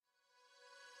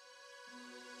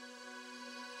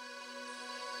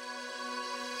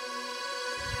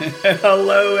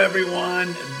Hello,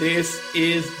 everyone. This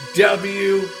is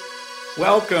W.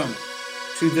 Welcome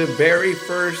to the very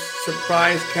first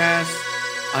surprise cast.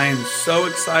 I am so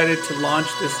excited to launch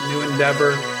this new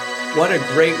endeavor. What a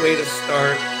great way to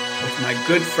start with my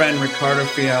good friend Ricardo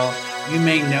Fiel. You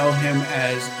may know him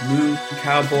as Moon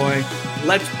Cowboy.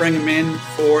 Let's bring him in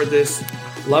for this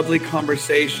lovely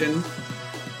conversation.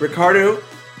 Ricardo,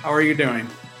 how are you doing?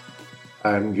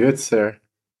 I'm good, sir.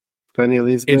 Funny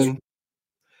It's Lisbon.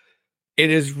 It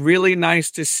is really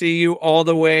nice to see you all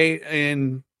the way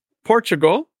in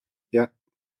Portugal, Yeah.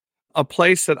 a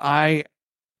place that I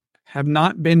have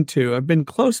not been to. I've been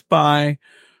close by,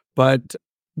 but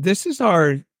this is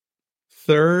our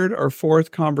third or fourth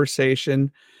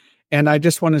conversation. And I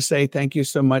just want to say thank you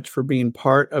so much for being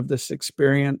part of this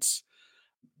experience.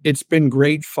 It's been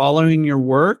great following your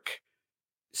work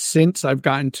since I've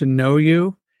gotten to know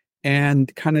you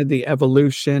and kind of the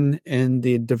evolution and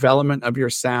the development of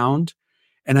your sound.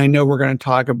 And I know we're going to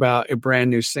talk about a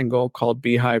brand new single called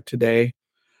Beehive today.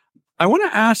 I want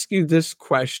to ask you this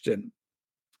question.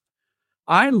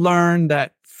 I learned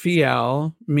that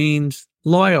Fiel means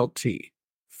loyalty,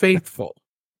 faithful.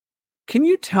 Can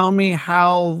you tell me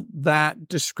how that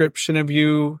description of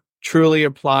you truly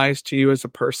applies to you as a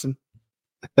person?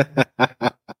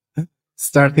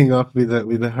 Starting off with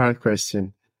a hard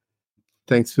question.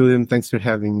 Thanks, William. Thanks for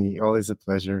having me. Always a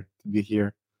pleasure to be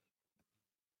here.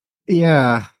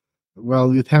 Yeah.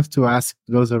 Well, you'd have to ask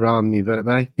those around me, but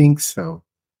I think so.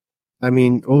 I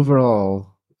mean,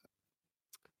 overall,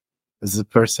 as a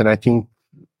person, I think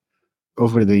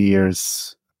over the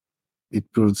years,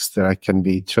 it proves that I can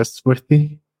be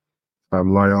trustworthy.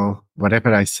 I'm loyal.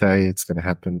 Whatever I say, it's going to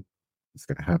happen. It's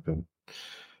going to happen.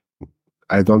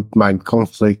 I don't mind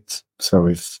conflict. So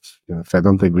if I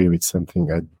don't agree with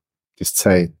something, I just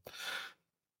say it.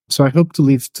 So I hope to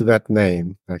live to that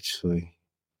name, actually.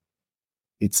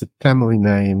 It's a family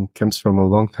name, comes from a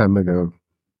long time ago.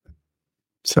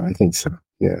 So I think so,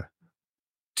 yeah.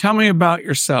 Tell me about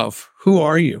yourself. Who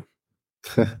are you?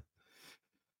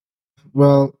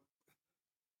 Well,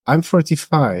 I'm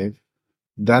 45,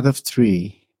 dad of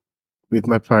 3, with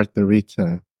my partner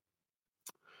Rita.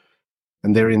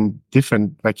 And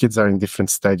my kids are in different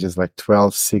stages, like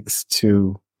 12, 6,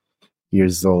 2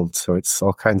 years old. So it's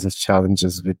all kinds of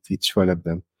challenges with each one of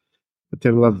them. But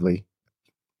they're lovely.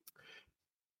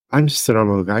 I'm just a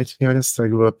normal guy, to be honest. I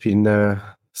grew up in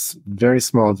a very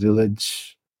small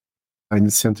village in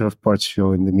the center of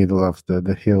Portugal, in the middle of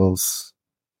the hills.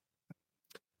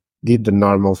 Did the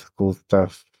normal school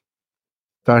stuff.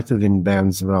 Started in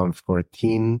bands around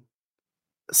 14.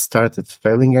 Started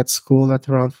failing at school at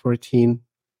around 14.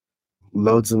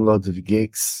 Loads and loads of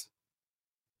gigs.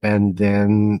 And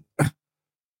then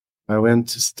I went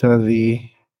to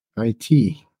study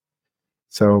IT.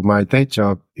 So my day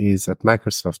job is at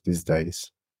Microsoft these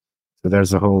days. So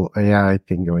there's a whole AI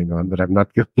thing going on, but I'm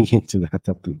not going into that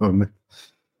at the moment.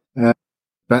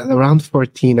 But around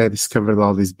 14, I discovered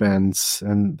all these bands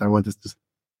and I wanted to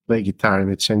play guitar,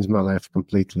 and it changed my life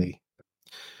completely.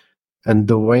 And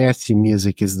the way I see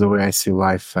music is the way I see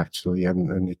life, actually.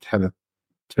 And it had a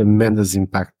tremendous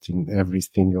impact in every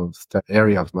single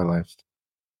area of my life,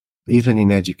 even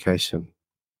in education.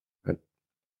 But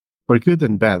for good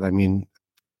and bad. I mean,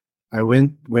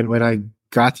 when I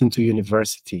got into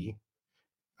university,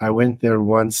 I went there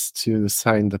once to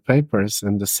sign the papers,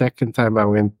 and the second time I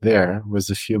went there was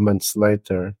a few months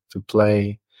later to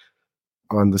play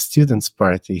on the students'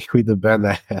 party with the band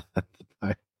I had at the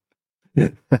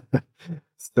time.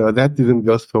 So that didn't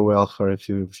go so well for a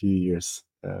few years.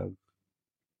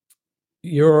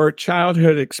 Your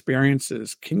childhood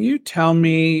experiences. Can you tell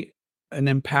me an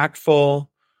impactful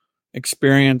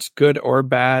experience, good or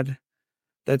bad,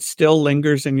 that still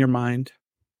lingers in your mind?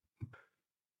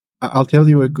 I'll tell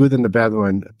you a good and a bad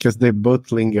one because they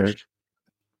both lingered.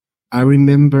 I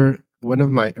remember one of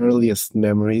my earliest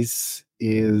memories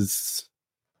is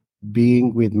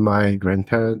being with my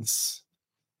grandparents,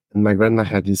 and my grandma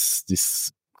had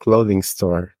this clothing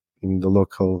store in the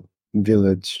local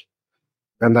village,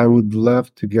 and I would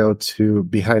love to go to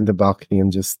behind the balcony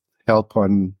and just help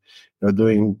on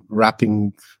doing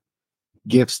wrapping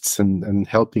gifts and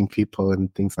helping people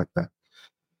and things like that.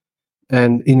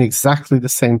 And in exactly the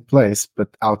same place, but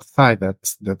outside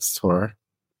that store,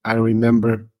 I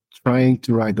remember trying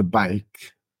to ride a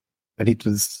bike, and it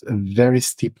was a very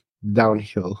steep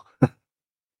downhill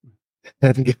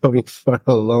and going for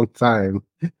a long time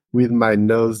with my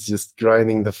nose just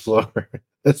grinding the floor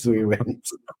as we went.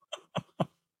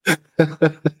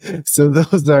 So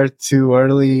those are two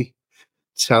early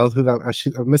childhood.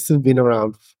 I must have been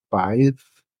around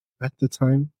 5 at the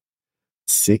time.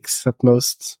 6 at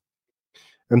most.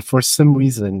 And for some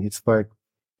reason, it's like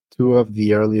two of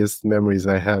the earliest memories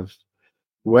I have.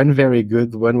 One very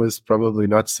good, one was probably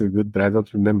not so good, but I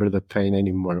don't remember the pain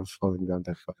anymore of falling down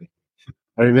that valley.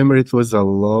 I remember it was a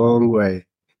long way.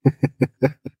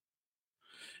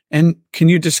 And can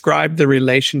you describe the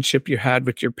relationship you had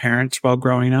with your parents while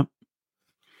growing up?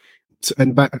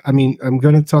 I mean, I'm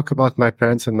going to talk about my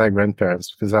parents and my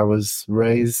grandparents because I was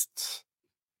raised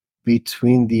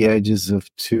between the ages of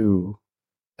 2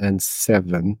 and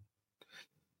 7.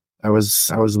 I was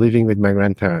living with my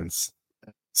grandparents.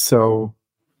 So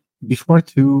before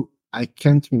 2, I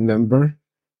can't remember,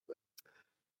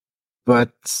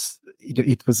 but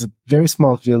it was a very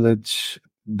small village.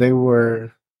 They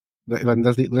were, let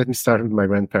me start with my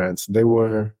grandparents. They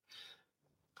were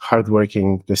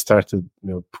hardworking. They started,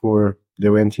 poor. They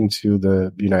went into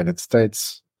the United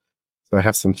States. So I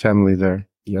have some family there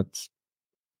yet.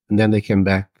 And then they came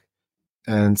back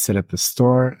and set up a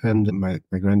store. And my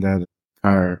granddad,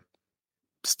 car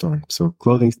store. So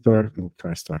clothing store and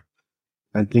car store.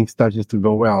 And things started to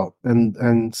go well. And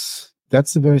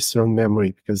that's a very strong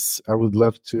memory because I would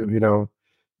love to,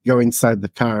 go inside the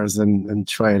cars and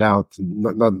try it out.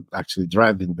 Not actually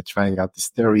driving, but trying out the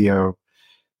stereo,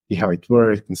 see how it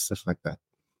worked and stuff like that.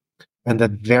 And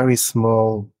that very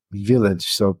small village,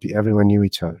 so everyone knew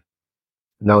each other.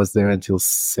 And I was there until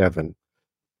 7.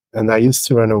 And I used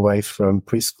to run away from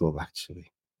preschool,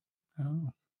 actually,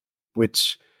 Oh.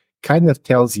 which kind of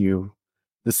tells you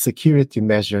the security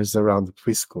measures around the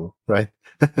preschool, right?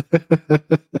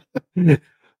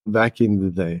 Back in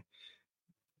the day.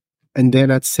 And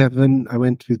then at 7, I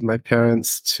went with my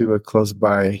parents to a close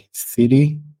by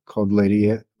city called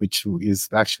Leiria, which is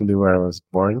actually where I was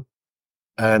born.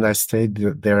 And I stayed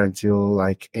there until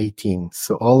like 18.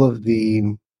 So all of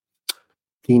the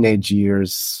teenage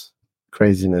years,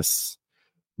 craziness,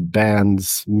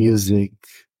 bands, music,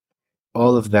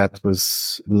 all of that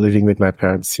was living with my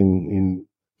parents in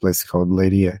a place called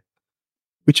Leiria,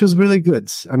 which was really good.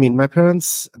 I mean, my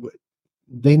parents,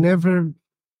 they never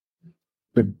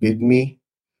forbid me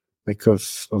like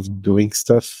of doing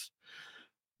stuff.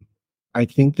 I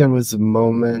think there was a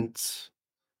moment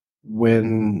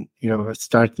when, I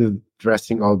started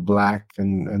dressing all black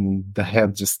and the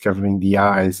head just covering the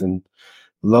eyes and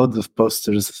loads of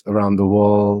posters around the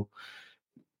wall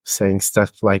saying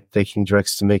stuff like taking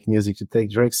drugs to make music to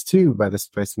take drugs too by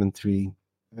Displacement 3.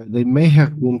 They may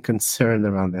have been concerned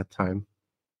around that time.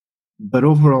 But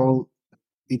overall,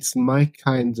 it's my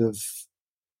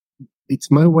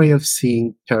way of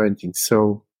seeing parenting.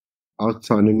 So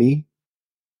autonomy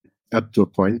up to a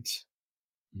point,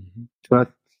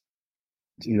 but,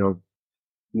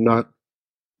 not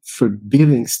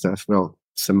forbidding stuff. Well,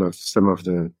 some of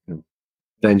the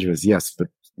dangerous, yes, but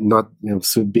not,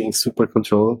 being super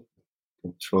control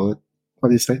it. What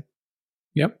do you say?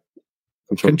 Yep.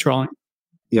 Control. Controlling.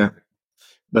 Yeah,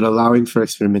 but allowing for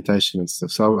experimentation and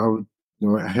stuff. So I would,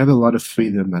 I had a lot of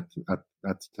freedom at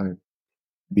the time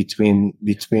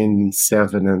between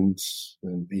 7 and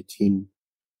 18.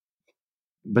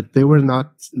 But they were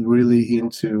not really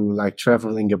into like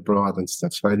traveling abroad and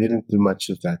stuff. So I didn't do much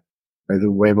of that. I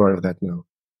do way more of that now.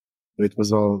 It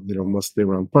was all, mostly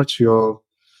around Portugal.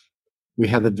 We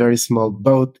had a very small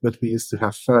boat, but we used to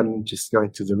have fun just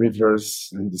going to the rivers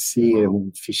and the sea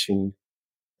and fishing,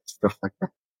 stuff like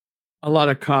that. A lot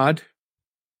of cod.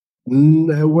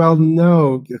 Well,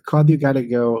 no, cod, you gotta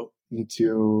go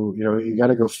into, you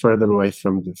gotta go further away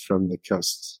from the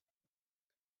coast.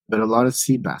 But a lot of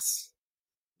sea bass.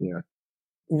 Yeah.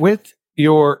 With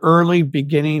your early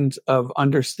beginnings of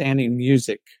understanding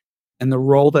music and the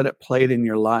role that it played in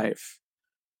your life,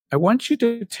 I want you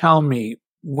to tell me,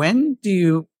 when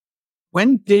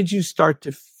did you start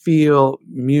to feel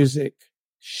music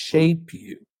shape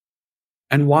you,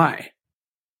 and why?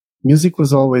 Music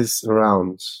was always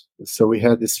around. So we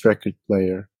had this record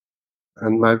player,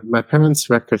 and my parents'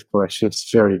 record collection is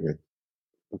very good.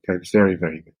 Okay, very,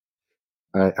 very good.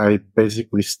 I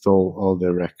basically stole all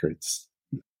their records.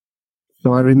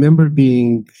 So I remember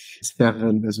being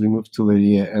 7 as we moved to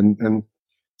Lydia and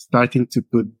starting to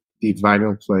put the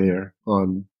vinyl player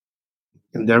on.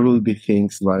 And there will be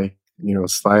things like,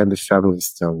 Sly and the Family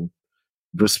Stone,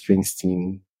 Bruce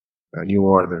Springsteen, New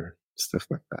Order, stuff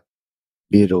like that,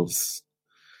 Beatles.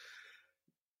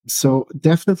 So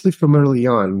definitely from early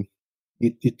on,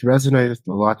 it resonated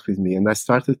a lot with me. And I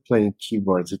started playing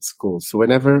keyboards at school. So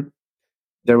whenever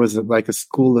there was like a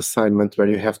school assignment where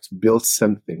you have to build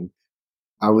something,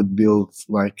 I would build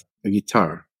like a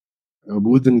guitar, a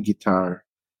wooden guitar,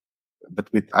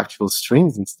 but with actual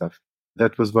strings and stuff.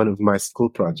 That was one of my school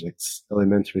projects,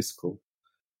 elementary school.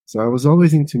 So I was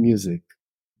always into music.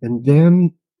 And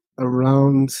then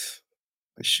around,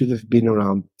 I should have been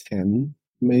around 10,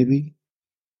 maybe.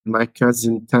 My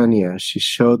cousin Tanya, she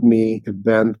showed me a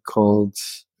band called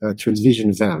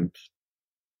Transvision Vamp.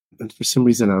 And for some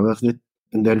reason, I loved it.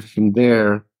 And then from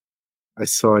there, I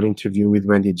saw an interview with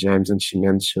Wendy James, and she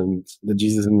mentioned the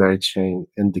Jesus and Mary Chain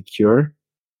and The Cure.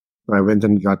 I went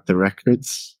and got the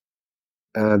records.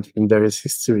 And from there is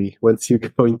history. Once you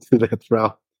go into that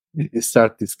route, you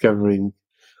start discovering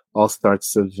all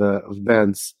sorts of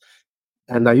bands.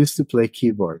 And I used to play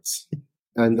keyboards.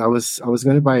 And I was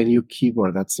going to buy a new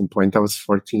keyboard at some point. I was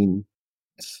 14.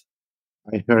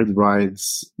 I heard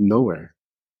Rides Nowhere.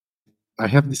 I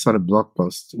have this on a blog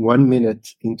post. 1 minute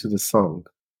into the song,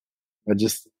 I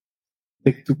just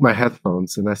took my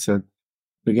headphones and I said,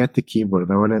 forget the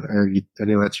keyboard. I want an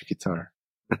electric guitar.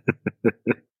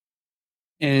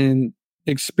 And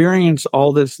experience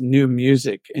all this new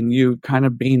music and you kind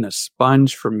of being a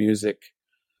sponge for music.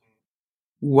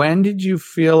 When did you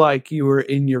feel like you were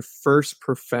in your first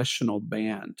professional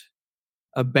band?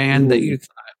 A band that you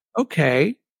thought,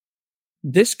 okay,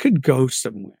 this could go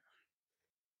somewhere.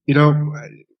 You know,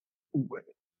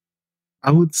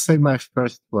 I would say my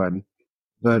first one,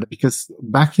 but because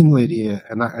back in Lydia,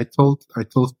 and I told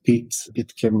Pete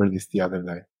Kimber this the other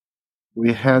day,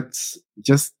 we had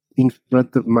just in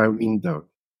front of my window.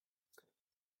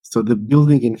 So the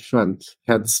building in front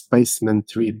had Spaceman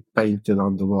 3 painted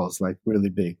on the walls, like really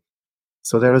big.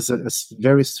 So there was a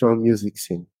very strong music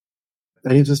scene.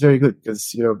 And it was very good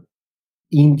because,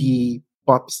 indie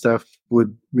pop stuff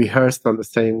would rehearse on the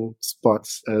same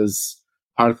spots as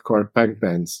hardcore punk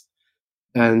bands,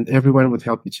 and everyone would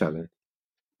help each other.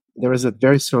 There was a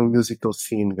very strong musical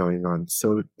scene going on.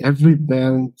 So every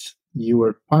band you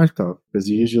were part of, because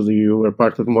usually you were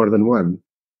part of more than one,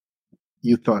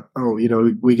 you thought, oh,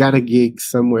 we got a gig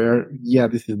somewhere. Yeah,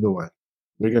 this is the one.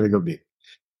 We're going to go big.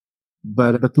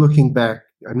 But looking back,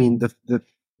 I mean, the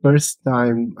first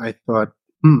time I thought,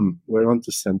 we're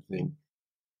onto something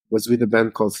was with a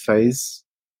band called Phase.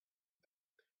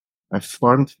 I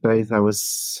formed Phase. I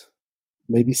was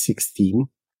maybe 16,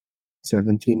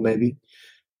 17 maybe.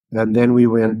 And then we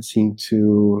went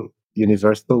into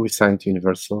Universal. We signed to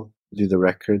Universal, did a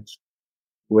record,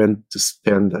 went to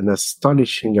spend an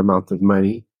astonishing amount of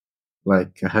money,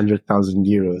 like 100,000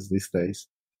 euros these days,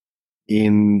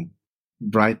 in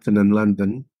Brighton and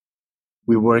London.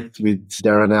 We worked with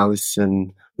Darren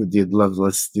Allison, who did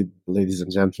Loveless, did Ladies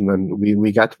and Gentlemen.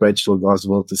 We got Rachel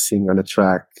Goswell to sing on a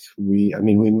track. We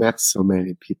met so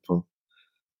many people.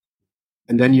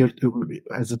 And then you're,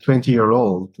 as a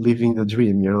 20-year-old, living the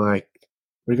dream. You're like,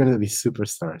 we're going to be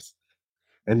superstars.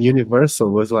 And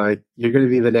Universal was like, you're going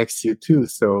to be the next U2,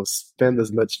 so spend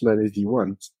as much money as you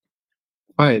want.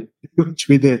 Fine, which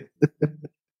we did.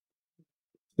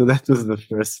 So that was the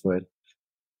first one.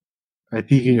 I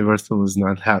think Universal was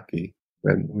not happy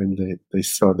when they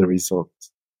saw the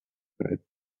results. Right?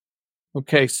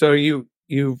 Okay, so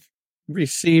you've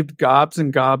received gobs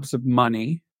and gobs of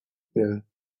money. Yeah.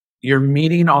 You're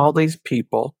meeting all these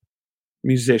people,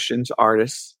 musicians,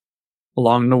 artists,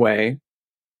 along the way.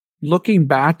 Looking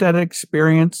back at that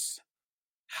experience,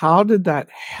 how did that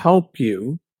help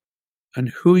you and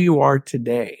who you are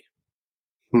today?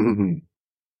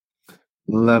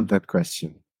 Love that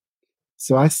question.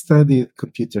 So I studied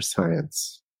computer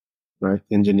science, right?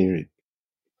 Engineering.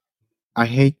 I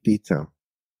hate detail,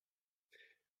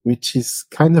 which is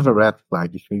kind of a red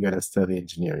flag if you're going to study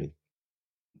engineering.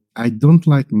 I don't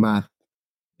like math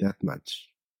that much.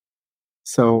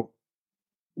 So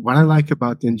what I like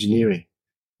about engineering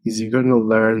is you're going to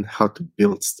learn how to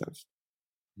build stuff.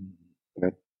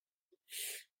 Right?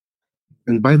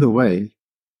 And by the way,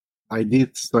 I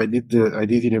did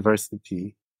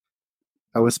university.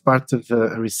 I was part of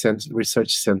a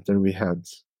research center we had,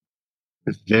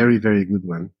 a very, very good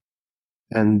one.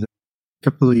 And a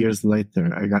couple of years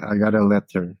later, I got a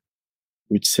letter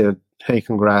which said, "Hey,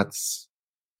 congrats.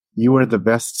 You were the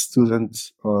best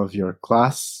student of your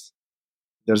class.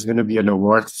 There's going to be an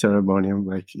award ceremony." I'm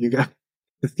like,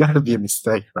 it's got to be a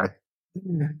mistake, right?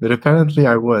 But apparently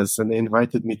I was, and they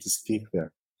invited me to speak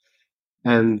there.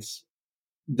 And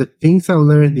the things I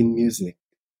learned in music,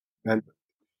 and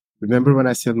remember when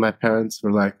I said my parents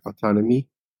were like autonomy?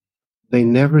 They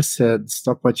never said,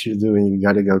 stop what you're doing, you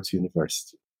got to go to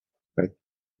university, right?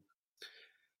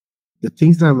 The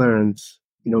things I learned,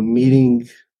 meeting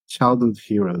childhood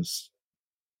heroes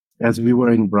as we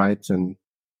were in Brighton,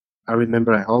 I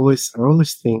remember I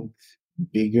always think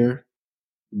bigger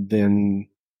than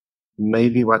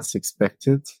maybe what's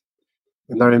expected.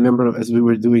 And I remember as we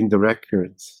were doing the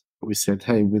records, we said,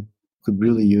 hey, we could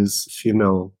really use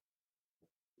female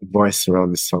voice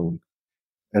around the song.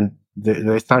 And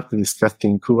they started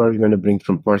discussing who are we going to bring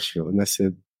from Portugal. And I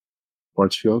said,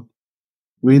 Portugal?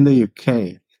 We're in the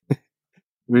UK.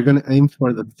 We're going to aim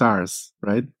for the stars,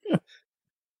 right?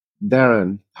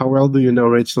 Darren, how well do you know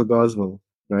Rachel Goswell,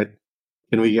 right?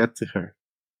 Can we get to her?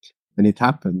 And it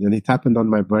happened. And it happened on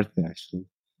my birthday, actually.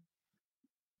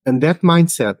 And that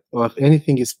mindset of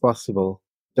anything is possible,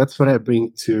 that's what I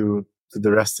bring to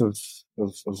the rest of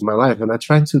my life. And I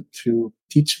try to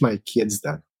teach my kids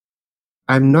that.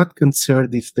 I'm not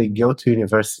concerned if they go to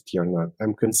university or not.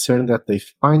 I'm concerned that they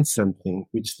find something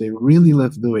which they really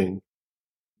love doing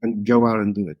and go out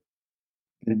and do it.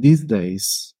 And these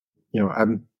days,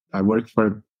 I work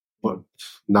for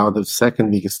now the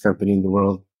second biggest company in the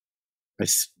world. I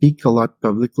speak a lot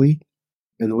publicly.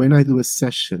 And when I do a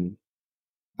session,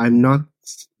 I'm not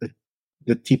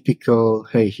the typical,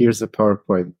 hey, here's a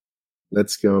PowerPoint.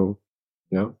 Let's go.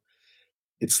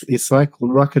 It's like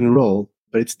rock and roll,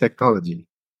 but it's technology,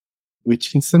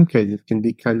 which in some cases can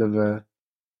be kind of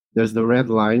there's the red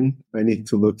line. I need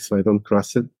to look so I don't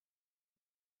cross it.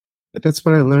 But that's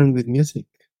what I learned with music.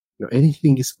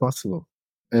 Anything is possible.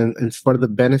 And for the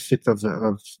benefit of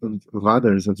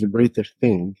others, of the greater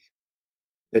thing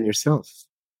than yourself.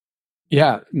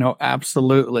 Yeah, no,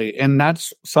 absolutely. And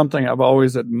that's something I've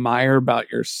always admired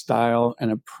about your style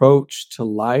and approach to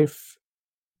life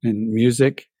and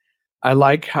music. I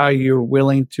like how you're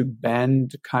willing to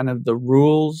bend kind of the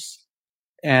rules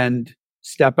and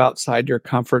step outside your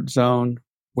comfort zone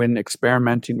when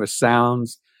experimenting with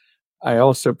sounds. I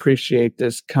also appreciate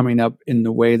this coming up in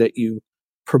the way that you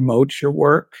promote your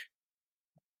work.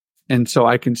 And so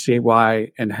I can see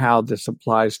why and how this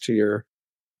applies to your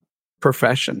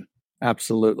profession.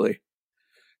 Absolutely.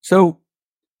 So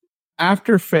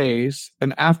after Phase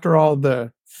and after all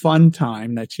the fun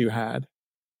time that you had,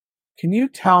 can you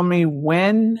tell me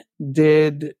when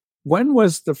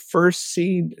was the first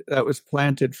seed that was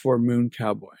planted for Moon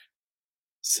Cowboy?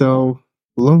 So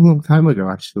a long time ago,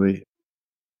 actually.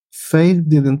 Phase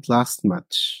didn't last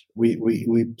much. We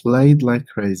played like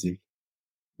crazy.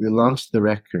 We launched the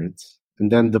records,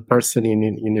 and then the person in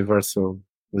Universal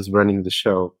was running the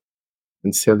show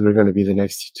and said we're going to be the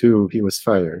next two. He was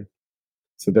fired,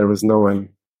 so there was no one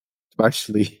who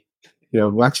actually,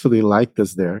 who actually liked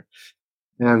us there.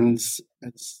 And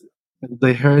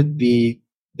they heard the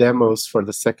demos for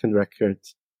the second record,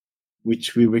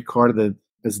 which we recorded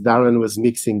as Darren was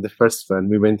mixing the first one.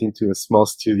 We went into a small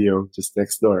studio just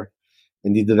next door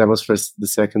and did the demos for the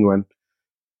second one,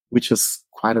 which was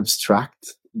quite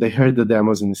abstract. They heard the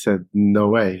demos and said, no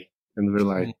way. And we're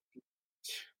like,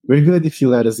 we're good if you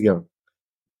let us go.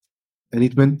 And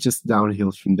it went just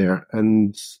downhill from there.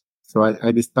 And so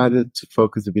I decided to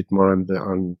focus a bit more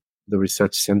on the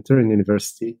research center in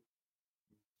university.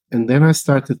 And then I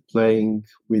started playing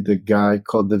with a guy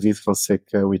called David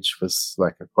Fonseca, which was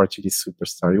like a Portuguese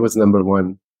superstar. He was number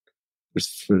one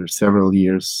for several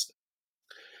years.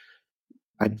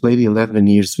 I played 11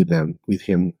 years with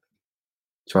him.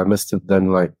 So I must have done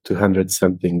like 200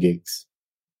 something gigs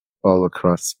all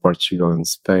across Portugal and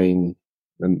Spain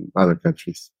and other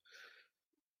countries.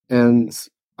 And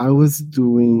I was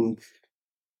doing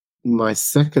my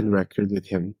second record with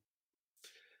him.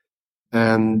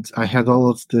 And I had all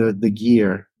of the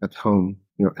gear at home,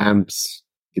 amps,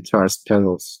 guitars,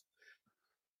 pedals.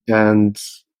 And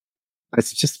I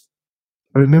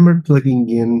remember plugging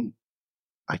in,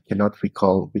 I cannot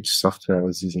recall which software I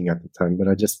was using at the time, but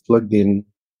I just plugged in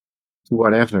to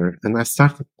whatever and I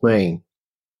started playing.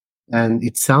 And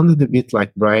it sounded a bit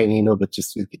like Brian Eno, but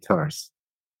just with guitars.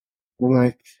 I'm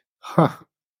like, I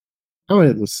want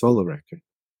to do a solo record.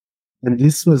 And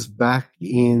this was back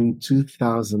in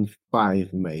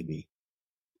 2005, maybe.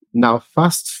 Now,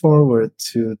 fast forward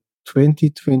to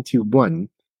 2021,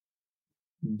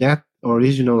 that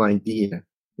original idea,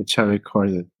 which I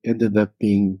recorded, ended up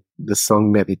being the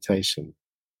song Meditation.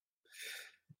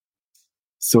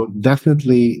 So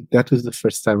definitely, that was the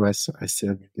first time I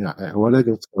said, I want to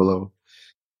go solo.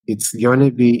 It's going to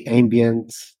be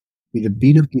ambient with a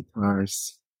bit of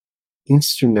guitars,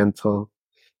 instrumental.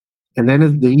 And then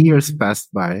as the years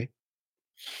passed by,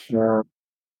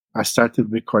 I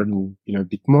started recording, a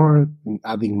bit more and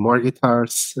adding more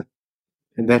guitars.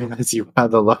 And then as you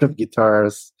add a lot of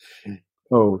guitars,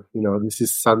 this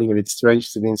is sounding a bit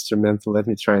strange to the instrumental. Let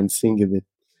me try and sing a bit.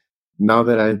 Now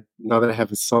that I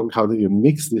have a song, how do you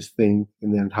mix this thing?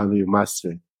 And then how do you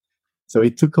master it? So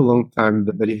it took a long time,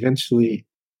 but eventually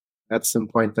at some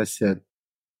point I said,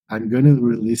 I'm going to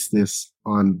release this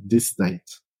on this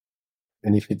date.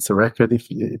 And if it's a record,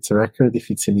 it's a record. If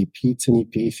it's an EP, it's an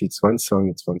EP. If it's one song,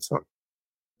 it's one song.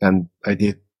 And I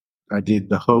did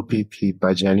the whole EP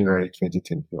by January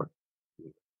 2021.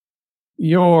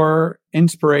 Your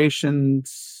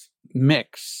inspirations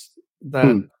mix that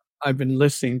Hmm. I've been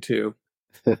listening to,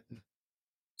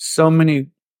 so many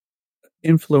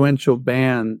influential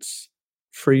bands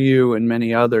for you and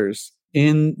many others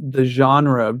in the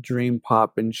genre of dream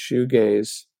pop and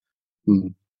shoegaze. Hmm.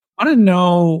 I want to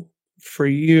know for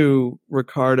you,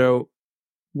 Ricardo,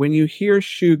 when you hear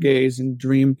shoegaze and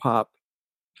dream pop,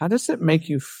 how does it make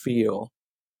you feel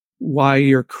while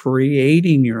you're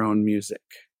creating your own music?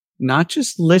 Not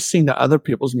just listening to other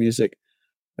people's music,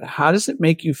 but how does it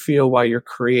make you feel while you're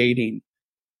creating?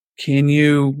 Can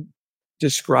you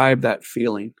describe that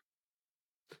feeling?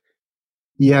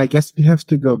 Yeah, I guess we have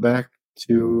to go back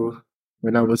to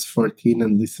when I was 14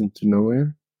 and listened to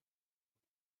Nowhere.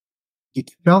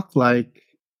 It felt like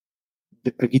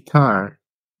a guitar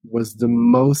was the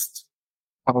most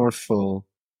powerful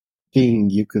thing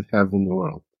you could have in the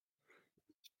world.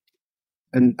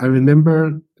 And I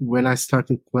remember when I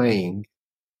started playing,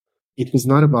 it was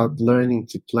not about learning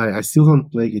to play. I still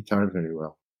don't play guitar very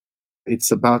well.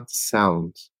 It's about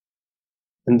sound.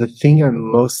 And the thing I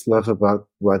most love about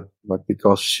what we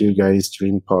call shoegaze,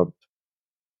 dream pop,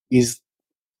 is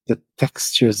the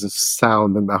textures of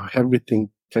sound and how everything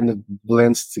kind of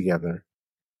blends together.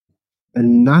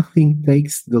 And nothing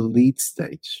takes the lead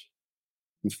stage.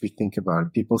 If we think about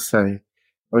it, people say,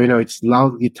 oh, it's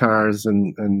loud guitars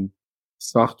and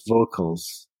soft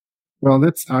vocals. Well,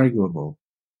 that's arguable,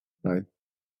 right?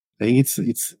 I think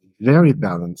it's very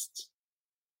balanced.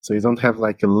 So you don't have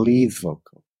like a lead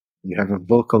vocal. You have a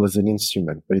vocal as an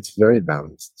instrument, but it's very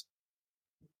balanced.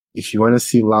 If you want to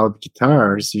see loud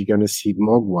guitars, you're going to see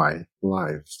Mogwai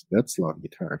live. That's loud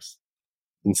guitars.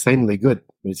 Insanely good,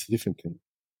 but it's a different thing.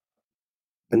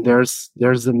 And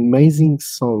there's amazing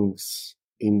songs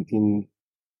in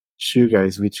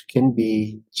shoegaze which can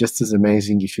be just as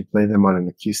amazing if you play them on an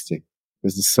acoustic,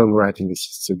 because the songwriting is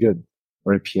just so good,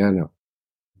 or a piano.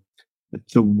 But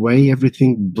the way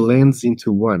everything blends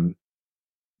into one,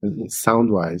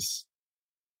 sound wise,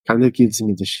 kind of gives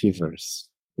me the shivers.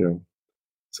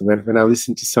 So when I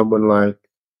listen to someone like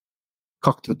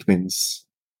Cocteau Twins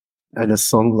and a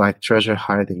song like Treasure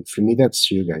Hiding, for me that's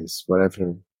shoegaze, whatever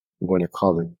you want to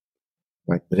call it.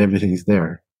 Like, but everything is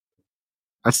there.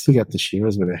 I still get the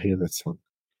shivers when I hear that song.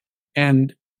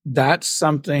 And that's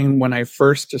something when I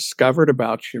first discovered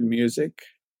about your music,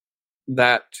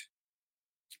 that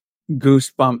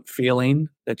goosebump feeling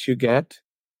that you get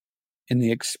in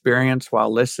the experience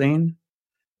while listening.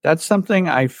 That's something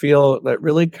I feel that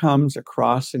really comes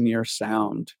across in your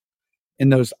sound, in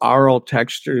those aural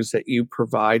textures that you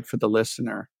provide for the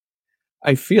listener.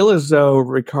 I feel as though,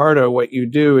 Ricardo, what you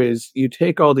do is you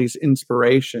take all these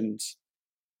inspirations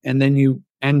and then you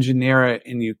engineer it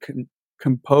and you can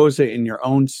compose it in your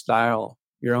own style,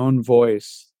 your own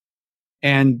voice,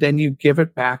 and then you give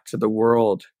it back to the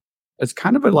world. It's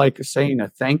kind of like saying a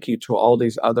thank you to all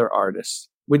these other artists.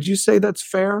 Would you say that's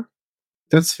fair?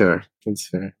 That's fair. That's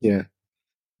fair. Yeah.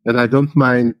 And I don't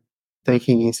mind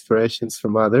taking inspirations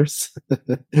from others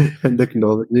and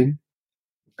acknowledging.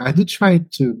 I do try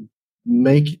to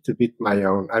make it a bit my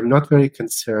own. I'm not very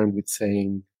concerned with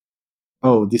saying,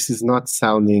 oh, this is not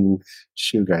sounding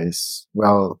shoegaze.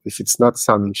 Well, if it's not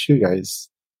sounding shoegaze,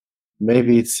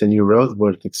 maybe it's a new road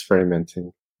worth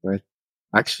experimenting, right?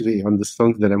 Actually, on the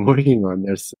songs that I'm working on,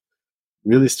 there's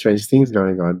really strange things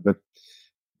going on. But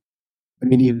I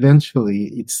mean,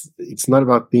 eventually, it's not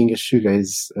about being a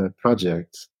shoegaze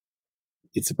project.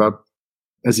 It's about,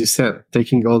 as you said,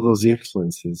 taking all those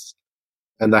influences.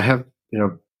 And I have,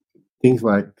 things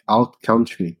like alt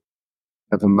country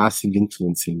have a massive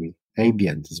influence in me,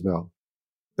 ambient as well.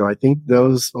 So I think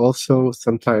those also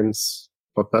sometimes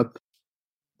pop up.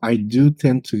 I do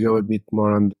tend to go a bit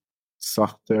more on the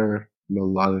softer,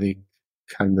 melodic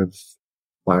kind of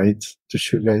side to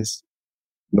shoegaze,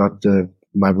 not the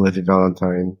My Bloody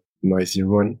Valentine noisier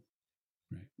one.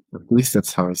 Right. At least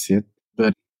that's how I see it.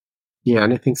 But yeah,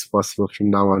 anything's possible from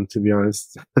now on, to be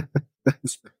honest.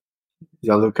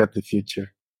 I look at the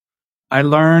future. I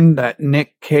learned that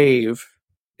Nick Cave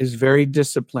is very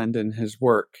disciplined in his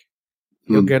work.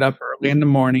 He'll get up early in the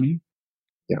morning.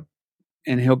 Yeah.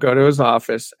 And he'll go to his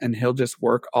office and he'll just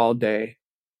work all day.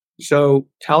 So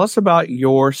tell us about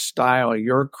your style,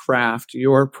 your craft,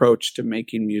 your approach to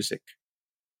making music.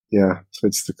 Yeah. So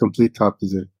it's the complete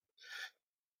opposite.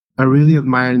 I really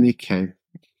admire Nick Cave.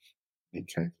 Nick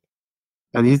Cave.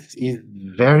 And he's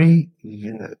very,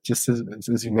 just as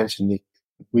you mentioned, Nick,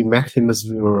 we met him as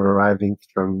we were arriving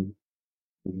from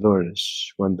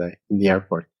Lourdes one day in the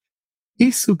airport.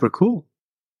 He's super cool.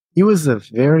 He was a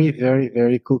very, very,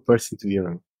 very cool person to be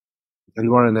around. And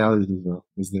Warren Ellis as well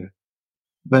was there.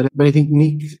 But I think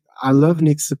Nick, I love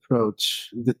Nick's approach.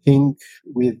 The thing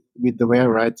with the way I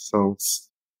write songs,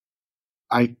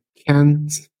 I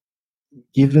can't,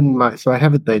 given my, so I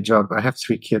have a day job, I have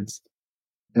 3 kids,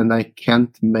 and I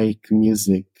can't make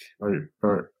music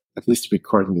or at least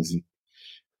record music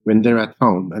when they're at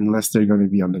home unless they're going to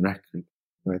be on the record,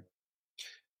 right?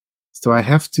 So I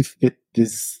have to fit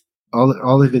this,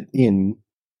 all of it in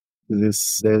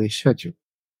this daily schedule.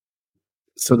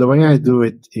 So the way I do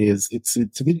it is it's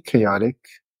a bit chaotic,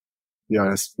 to be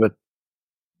honest, but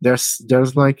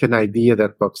there's like an idea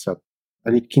that pops up,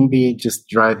 and it can be just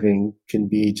driving, can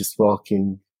be just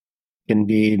walking, can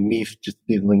be me just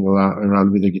fiddling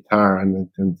around with the guitar, and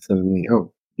then suddenly,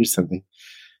 oh, here's something,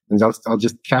 and I'll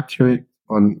just capture it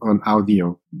on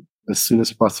audio as soon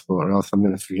as possible, or else I'm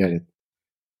gonna forget it.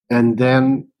 And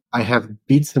then I have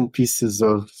bits and pieces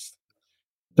of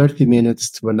 30 minutes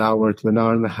to an hour to an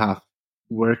hour and a half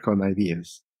work on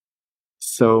ideas.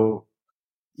 So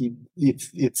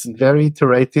it's very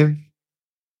iterative,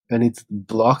 and it's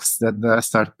blocks that I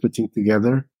start putting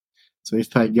together. So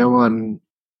if I go on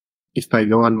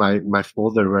my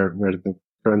folder where the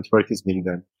current work is being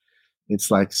done, it's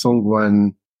like song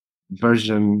 1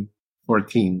 version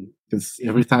 14. Because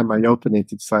every time I open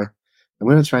it, it's like, I'm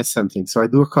going to try something. So I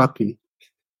do a copy,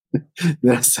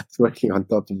 then I start working on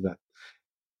top of that.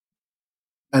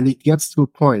 And it gets to a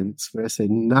point where I say,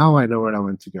 now I know where I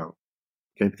want to go.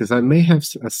 Okay. Because I may have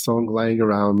a song lying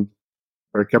around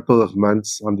for a couple of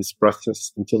months on this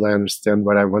process until I understand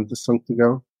where I want the song to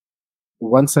go.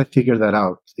 Once I figure that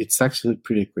out, it's actually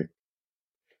pretty quick.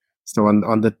 So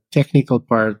on the technical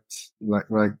part,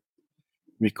 like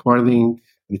recording,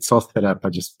 it's all set up. I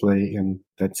just play and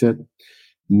that's it.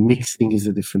 Mixing is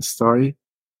a different story,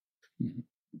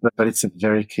 but it's a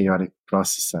very chaotic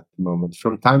process at the moment.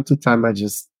 From time to time, I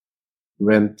just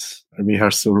rent a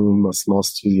rehearsal room, a small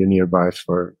studio nearby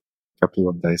for a couple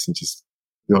of days and just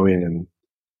go in and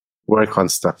work on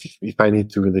stuff if I need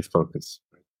to really focus.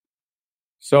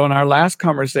 So in our last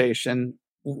conversation,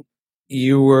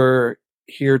 you were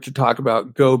here to talk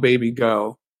about Go Baby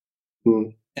Go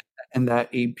and that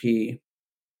EP.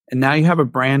 And now you have a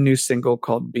brand new single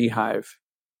called Beehive.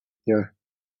 Yeah.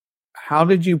 How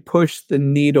did you push the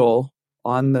needle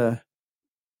on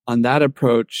that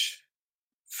approach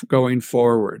going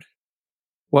forward?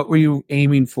 What were you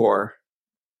aiming for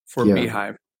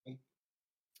Beehive?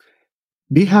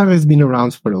 Beehive has been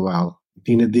around for a while,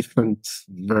 in a different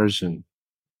version.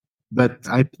 But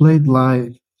I played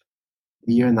live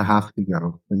a year and a half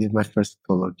ago. I did my first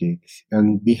solo gig,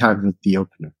 and Beehive was the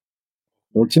opener.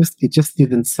 It just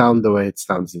didn't sound the way it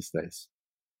sounds these days.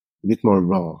 A bit more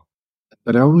raw.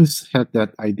 But I always had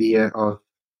that idea of,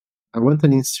 I want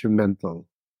an instrumental,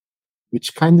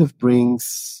 which kind of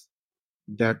brings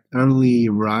that early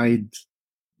ride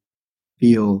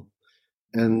feel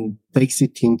and takes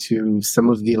it into some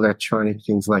of the electronic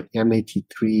things like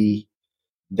M83,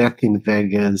 Death in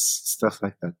Vegas, stuff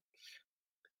like that.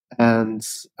 And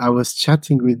I was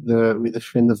chatting with a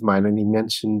friend of mine, and he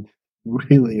mentioned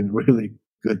really, really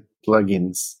good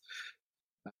plugins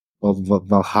called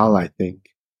Valhalla, I think,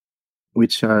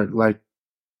 which are like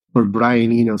for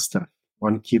Brian Eno stuff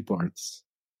on keyboards.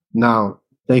 Now,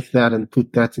 take that and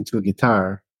put that into a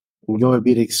guitar and go a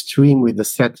bit extreme with the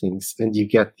settings, and you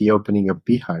get the opening of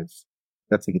Beehive.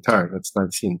 That's a guitar, that's not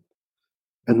synth.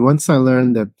 And once I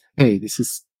learned that, hey, this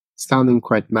is sounding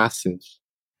quite massive,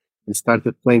 and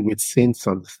started playing with synths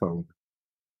on the song,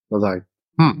 I was like,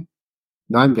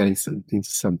 now I'm getting into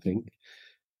something.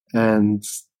 And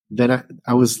then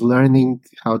I was learning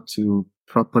how to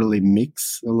properly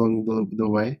mix along the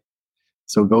way.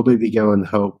 So Go Baby Go and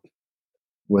Hope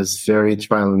was very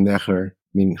trial and error.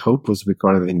 I mean, Hope was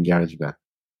recorded in GarageBand.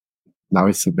 Now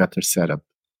it's a better setup,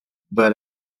 but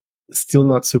still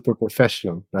not super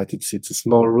professional, right? It's a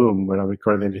small room where I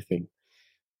record everything.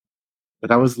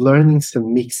 But I was learning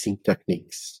some mixing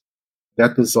techniques.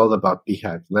 That was all about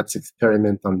Beehive. Let's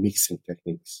experiment on mixing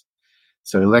techniques.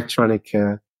 So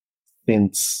electronica,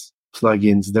 synths,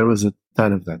 plugins, there was a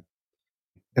ton of that.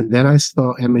 And then I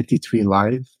saw M83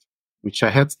 live, which I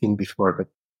had seen before, but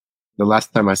the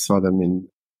last time I saw them in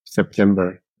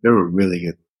September, they were really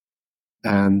good.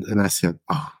 And I said,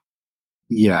 oh,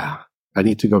 yeah, I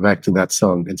need to go back to that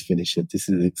song and finish it. This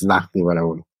is exactly what I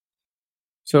want.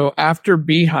 So after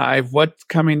Beehive, what's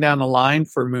coming down the line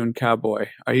for Moon Cowboy?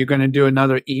 Are you going to do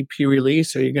another EP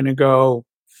release? Are you going to go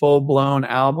full-blown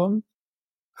album?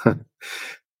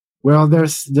 Well,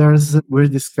 we're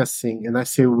discussing, and I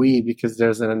say we because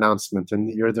there's an announcement, and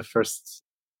you're the first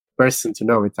person to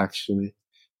know it, actually.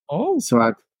 Oh, so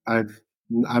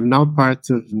I'm now part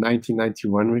of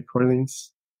 1991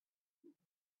 recordings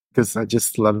because I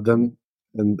just love them,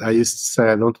 And I used to say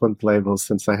I don't want labels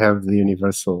since I have the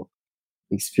universal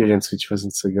experience, which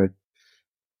wasn't so good.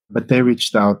 But they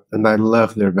reached out, and I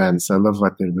love their bands. I love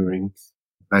what they're doing.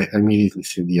 I immediately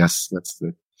said, yes, let's do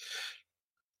it.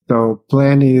 So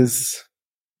plan is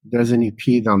there's an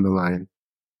EP down the line.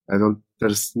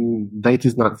 There's date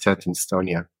is not set in stone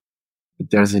yet, but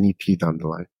there's an EP down the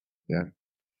line. Yeah.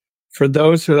 For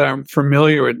those who are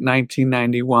familiar with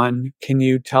 1991, can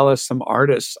you tell us some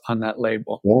artists on that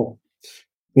label? Yeah.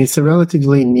 It's a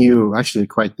relatively new, actually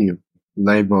quite new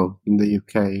label in the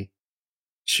UK.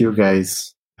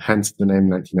 Shoegaze, hence the name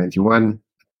 1991.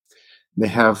 They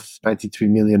have 93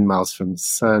 million miles from the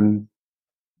sun.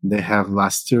 They have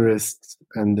Last Tourist,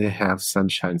 and they have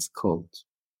Sunshine's Cold.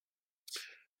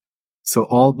 So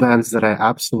all bands that I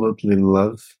absolutely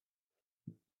love.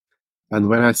 And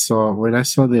when I saw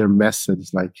their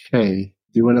message, like, "Hey,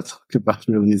 do you want to talk about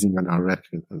releasing on our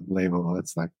record label?"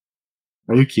 It's like,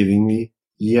 are you kidding me?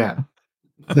 Yeah.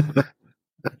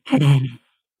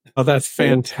 Oh, that's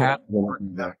fantastic.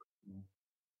 Yeah.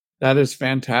 That is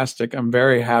fantastic. I'm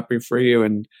very happy for you.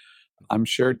 And I'm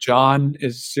sure John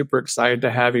is super excited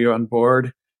to have you on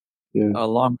board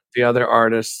along with the other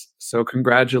artists. So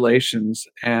congratulations.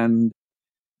 And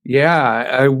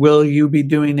yeah, will you be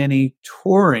doing any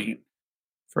touring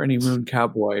for any Moon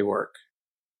Cowboy work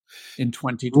in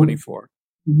 2024?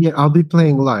 Yeah, I'll be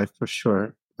playing live for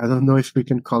sure. I don't know if we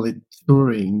can call it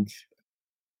touring.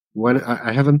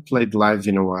 I haven't played live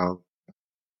in a while.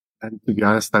 And to be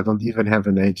honest, I don't even have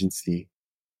an agency.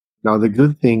 Now, the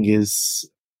good thing is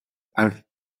I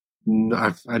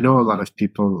know a lot of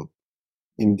people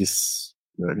in this,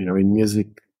 in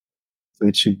music. So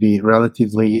it should be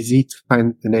relatively easy to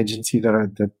find an agency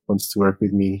that wants to work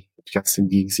with me, get some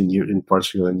gigs in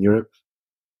Portugal and Europe.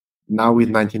 Now with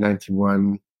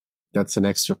 1991, that's an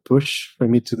extra push for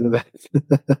me to do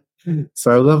that.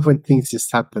 So I love when things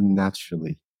just happen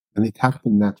naturally, and it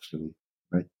happened naturally,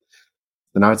 right?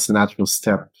 So now it's a natural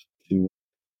step to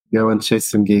go and chase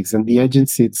some gigs. And the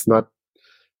agency, it's not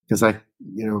because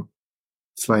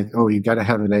it's like, oh, you got to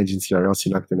have an agency or else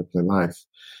you're not going to play live.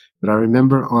 But I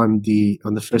remember on the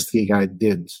first gig I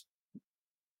did,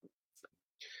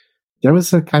 there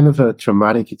was a kind of a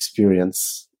traumatic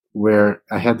experience where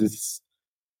I had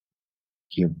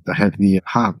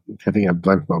having a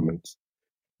blank moment.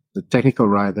 The technical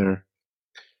writer,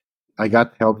 I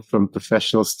got help from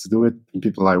professionals to do it, and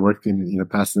people I worked in the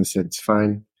past, and they said, it's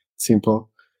fine,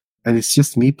 simple. And it's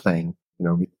just me playing,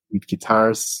 with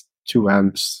guitars, 2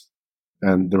 amps,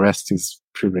 and the rest is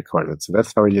pre-recorded. So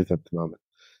that's how it is at the moment.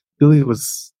 Billy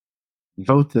was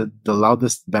voted the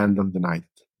loudest band of the night,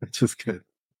 which was good.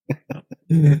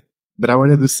 But I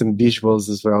want to do some visuals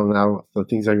as well now. So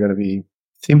things are going to be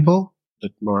simple,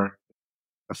 but more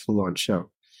a full-on show.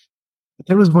 But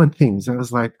there was one thing. So I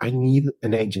was like, I need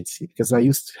an agency because I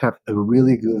used to have a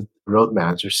really good road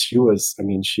manager. She was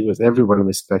everyone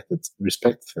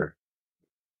respected her.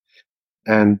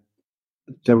 And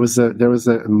there was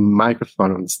a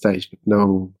microphone on the stage, but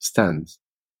no stand.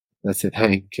 And I said,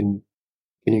 hey, can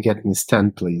you get me a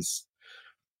stand, please?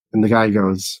 And the guy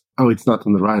goes, oh, it's not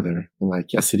on the rider. I'm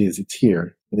like, yes, it is. It's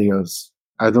here. And he goes,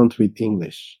 I don't read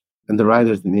English. And the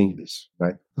rider's in English,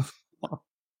 right?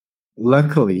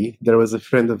 Luckily, there was a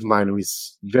friend of mine who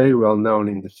is very well known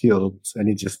in the field, and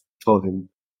he just told him,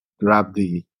 grab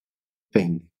the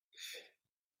thing.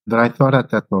 But I thought at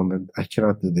that moment, I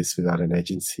cannot do this without an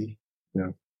agency,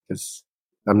 because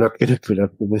I'm not going to put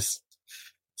up with this.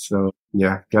 So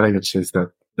yeah, gotta go chase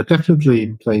that. But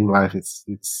definitely playing live,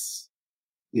 it's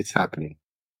happening.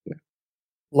 Yeah.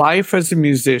 Life as a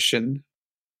musician,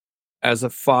 as a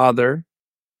father,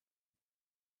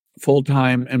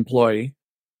 full-time employee,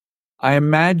 I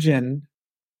imagine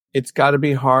it's got to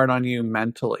be hard on you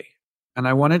mentally. And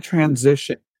I want to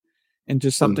transition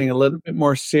into something a little bit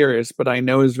more serious, but I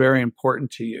know is very important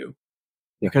to you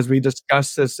because we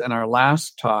discussed this in our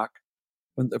last talk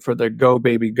for the Go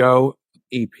Baby Go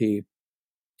EP.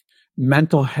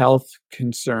 Mental health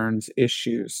concerns,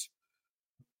 issues.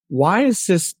 Why is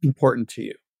this important to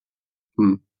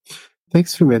you?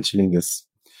 Thanks for mentioning this.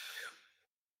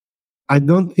 I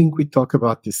don't think we talk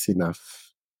about this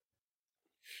enough,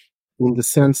 in the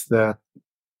sense that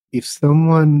if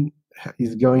someone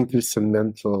is going through some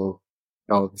mental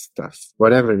health stuff,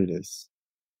 whatever it is,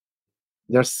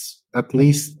 there's, at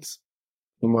least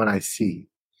from what I see,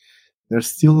 there's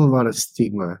still a lot of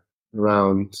stigma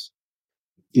around,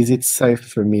 is it safe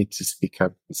for me to speak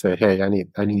up and say, hey,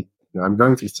 I'm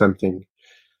going through something.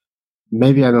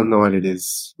 Maybe I don't know what it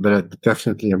is, but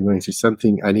definitely I'm going through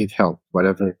something. I need help,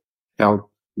 whatever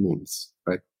help means,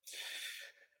 right?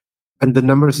 And the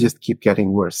numbers just keep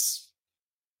getting worse,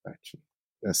 actually.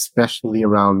 especially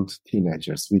around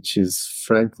teenagers, which is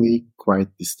frankly quite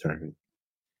disturbing.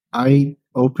 I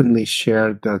openly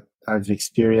shared that I've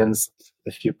experienced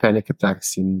a few panic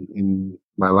attacks in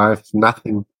my life,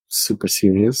 nothing super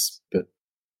serious, but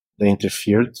they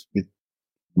interfered with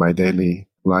my daily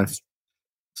life.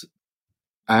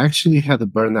 I actually had a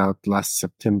burnout last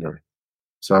September.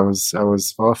 So I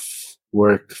was off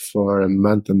work for a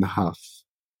month and a half,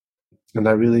 and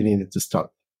I really needed to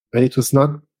stop. And it was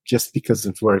not just because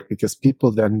of work, because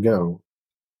people then go,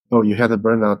 "Oh, you had a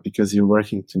burnout because you're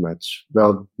working too much."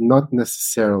 Well, not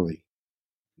necessarily.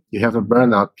 You have a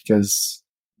burnout because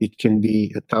it can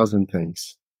be 1,000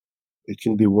 things. It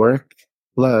can be work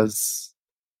plus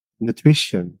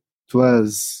nutrition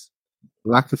plus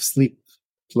lack of sleep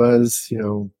plus,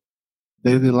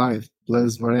 daily life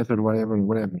plus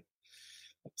whatever.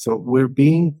 So we're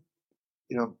being,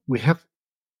 we have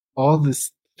all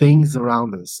these things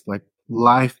around us, like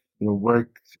life,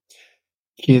 work,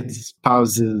 kids,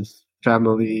 spouses,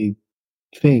 family,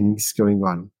 things going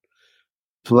on,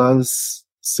 plus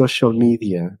social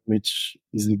media, which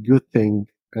is a good thing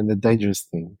and a dangerous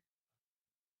thing.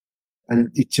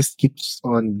 And it just keeps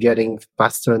on getting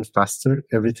faster and faster,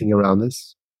 everything around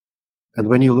us. And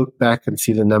when you look back and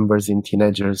see the numbers in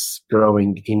teenagers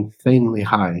growing insanely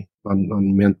high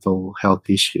on mental health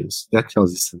issues, that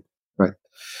tells you something, right?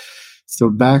 So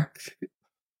back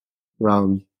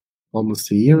around almost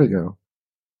a year ago,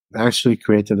 I actually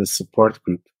created a support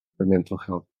group for mental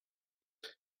health.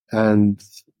 And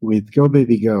with Go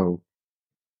Baby Go,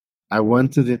 I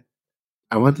wanted,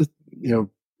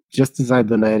 just as I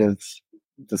donated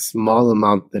the small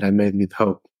amount that I made with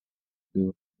Hope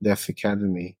to Deaf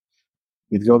Academy,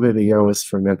 with Go Baby Go was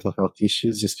for mental health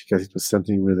issues, just because it was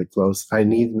something really close. I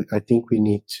think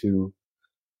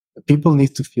people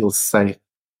need to feel safe,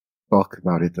 talk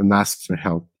about it and ask for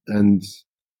help. And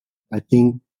I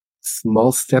think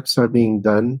small steps are being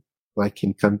done, like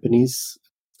in companies,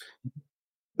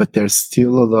 but there's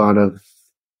still a lot of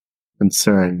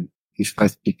concern. If I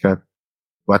speak up,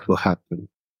 what will happen?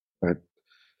 Right?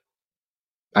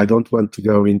 I don't want to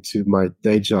go into my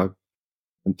day job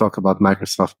and talk about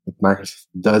Microsoft, but Microsoft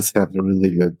does have a really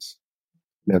good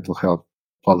mental health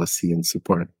policy and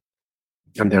support.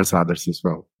 And there's others as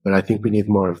well. But I think we need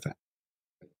more of that.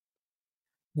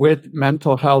 With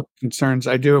mental health concerns,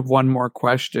 I do have one more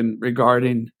question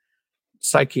regarding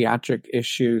psychiatric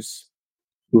issues.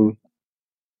 Hmm.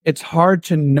 It's hard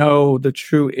to know the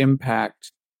true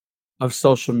impact of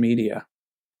social media.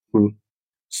 Hmm.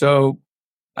 So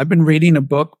I've been reading a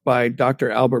book by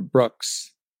Dr. Albert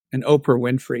Brooks and Oprah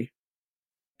Winfrey,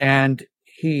 and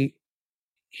he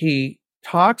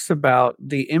talks about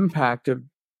the impact of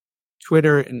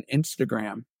Twitter and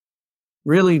Instagram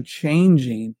really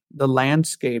changing the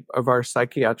landscape of our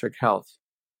psychiatric health.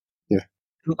 Yeah.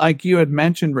 Like you had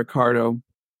mentioned, Ricardo,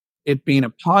 it being a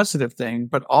positive thing,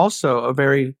 but also a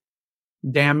very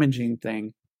damaging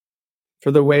thing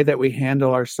for the way that we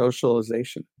handle our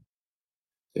socialization.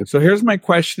 Yep. So here's my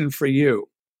question for you,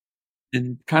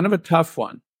 and kind of a tough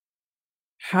one.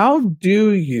 How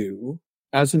do you,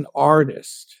 as an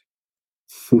artist,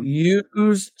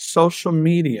 use social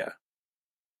media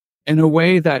in a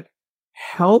way that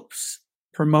helps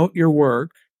promote your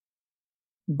work,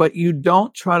 but you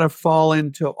don't try to fall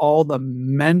into all the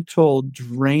mental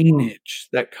drainage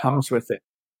that comes with it?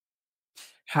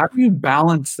 How do you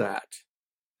balance that?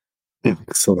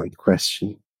 Excellent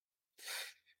question.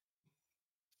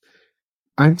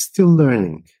 I'm still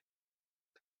learning.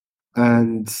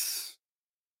 And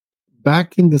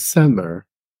back in the summer,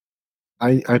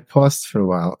 I paused for a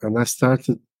while and I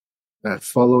started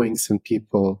following some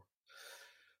people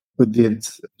who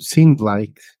seemed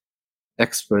like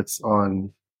experts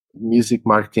on music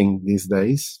marketing these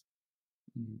days.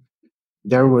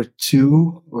 There were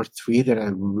 2 or 3 that I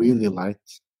really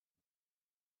liked.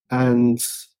 And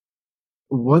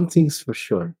one thing's for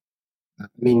sure. I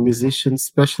mean, musicians,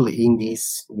 especially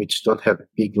indies, which don't have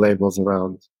big labels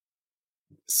around,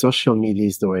 social media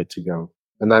is the way to go.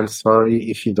 And I'm sorry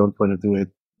if you don't want to do it.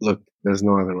 Look, there's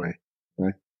no other way,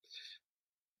 right?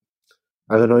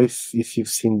 I don't know if you've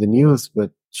seen the news,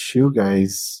 but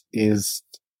shoegaze is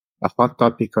a hot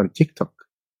topic on TikTok.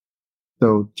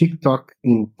 So TikTok,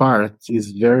 in part,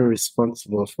 is very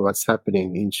responsible for what's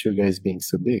happening in shoegaze being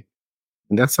so big.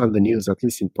 And that's on the news, at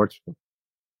least in Portugal.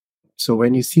 So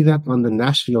when you see that on the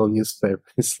national newspaper,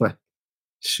 it's like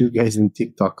shoegaze and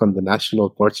TikTok on the national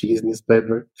Portuguese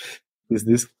newspaper. Is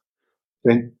this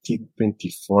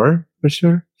 2024 for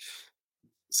sure?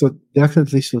 So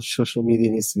definitely social media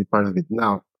needs to be part of it.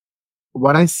 Now,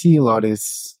 what I see a lot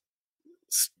is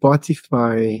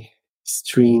Spotify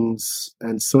streams,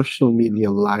 and social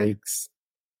media likes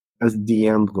as the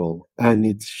end goal, and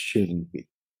it shouldn't be.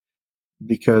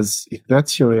 Because if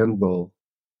that's your end goal,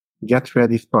 get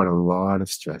ready for a lot of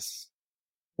stress,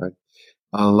 right?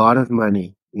 A lot of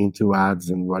money into ads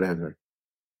and whatever.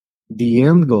 The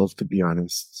end goal, to be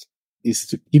honest, is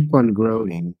to keep on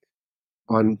growing,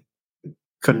 on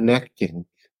connecting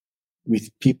with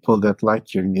people that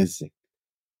like your music.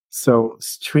 So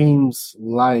streams,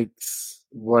 likes,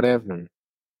 whatever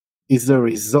is a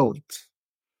result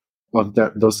of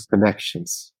those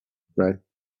connections, right?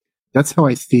 That's how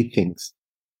I see things.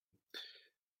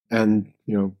 And,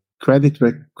 credit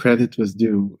where credit was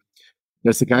due.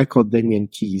 There's a guy called Damian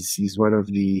Keys. He's one of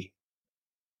the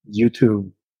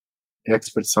YouTube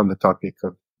experts on the topic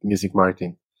of music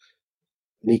marketing.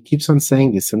 And he keeps on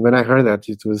saying this. And when I heard that,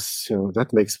 it was,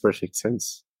 that makes perfect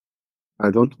sense.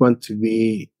 I don't want to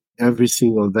be every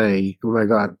single day, oh my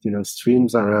God,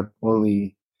 streams are up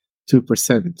only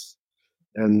 2%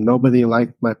 and nobody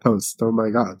liked my post. Oh my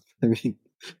God. I mean,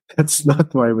 that's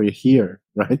not why we're here,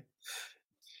 right?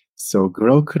 So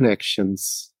grow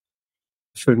connections.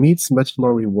 For me, it's much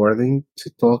more rewarding to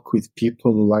talk with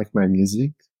people who like my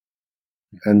music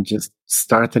and just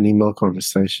start an email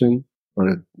conversation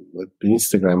or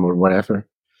Instagram or whatever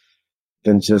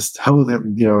than just,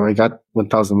 I got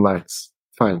 1,000 likes.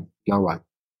 Fine. Now what?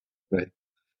 Right.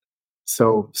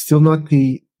 So still not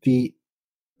the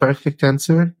perfect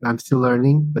answer. I'm still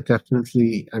learning, but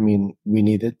definitely, we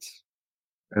need it.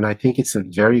 And I think it's a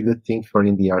very good thing for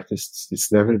indie artists.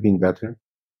 It's never been better.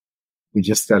 We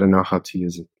just got to know how to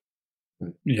use it.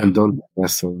 Yeah. And don't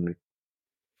mess over it.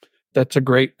 That's a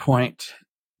great point.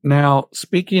 Now,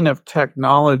 speaking of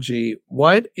technology,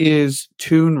 what is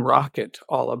Tune Rocket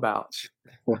all about?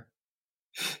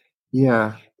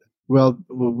 Yeah. Well,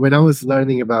 when I was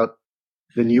learning about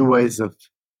the new ways of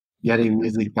getting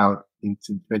music out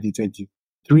into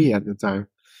 2023 at the time,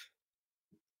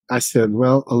 I said,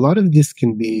 well, a lot of this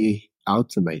can be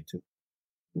automated.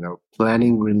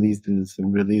 Planning releases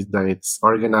and release dates,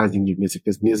 organizing your music.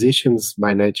 Because musicians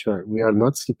by nature, we are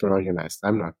not super organized.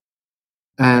 I'm not.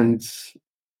 And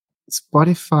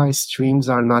Spotify streams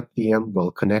are not the end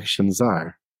goal. Connections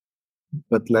are.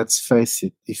 But let's face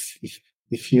it,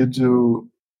 if you do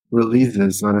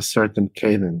releases on a certain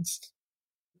cadence,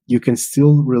 you can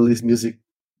still release music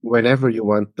whenever you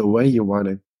want, the way you want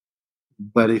it.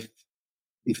 But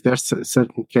if there's a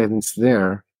certain cadence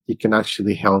there, it can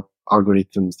actually help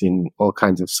algorithms in all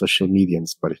kinds of social media and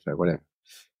Spotify, whatever.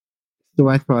 So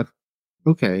I thought,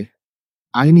 okay,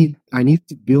 I need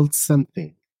to build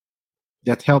something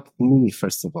that helped me,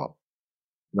 first of all,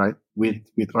 right? With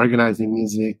organizing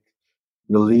music,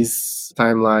 release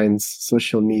timelines,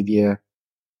 social media.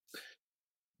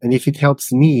 And if it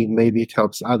helps me, maybe it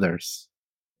helps others,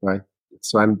 right?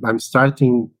 So I'm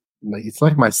starting, it's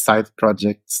like my side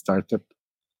project startup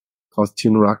called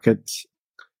Tune Rocket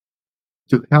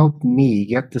to help me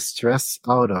get the stress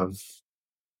out of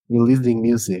releasing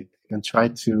music and try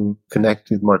to connect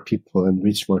with more people and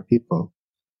reach more people.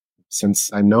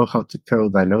 Since I know how to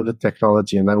code, I know the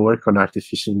technology, and I work on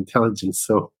artificial intelligence.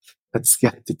 So let's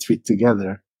get the three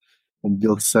together and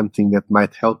build something that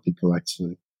might help people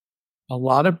actually. A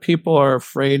lot of people are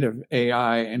afraid of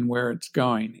AI and where it's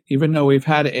going, even though we've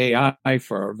had AI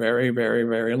for a very, very,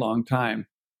 very long time.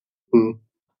 Mm.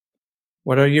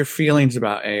 What are your feelings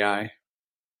about AI?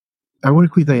 I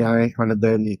work with AI on a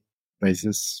daily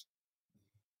basis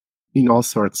in all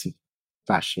sorts of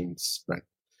fashions, right?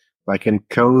 I can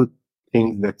code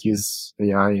things that use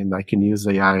AI, and I can use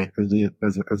AI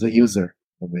as a user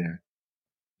of AI.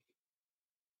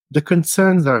 The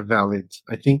concerns are valid.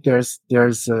 I think there's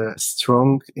a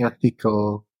strong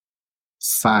ethical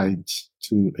side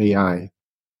to AI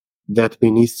that we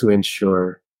need to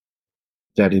ensure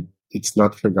that it's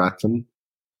not forgotten.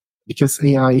 Because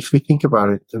AI, if we think about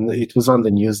it, and it was on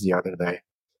the news the other day,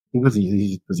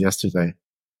 it was yesterday.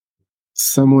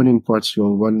 Someone in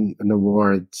Portugal won an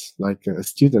award, like a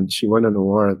student, she won an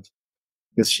award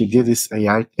because she did this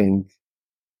AI thing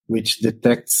which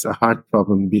detects a heart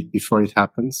problem before it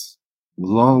happens,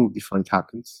 long before it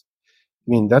happens.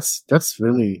 I mean, that's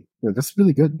really, that's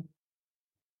really good.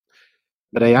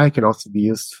 But AI can also be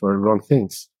used for wrong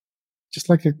things, just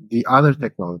like the other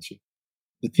technology.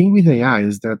 The thing with AI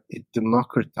is that it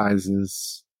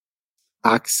democratizes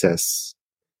access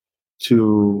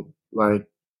to, like,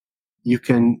 you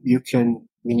can, I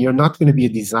mean, you're not going to be a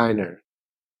designer,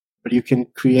 but you can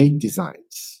create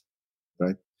designs,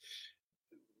 right?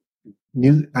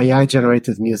 AI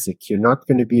generated music. You're not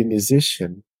going to be a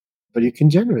musician, but you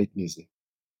can generate music,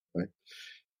 right?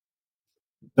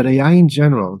 But AI in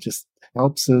general just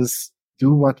helps us do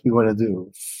what we want to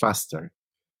do faster.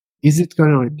 Is it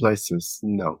going to replace us?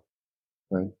 No.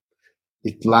 Right?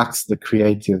 It lacks the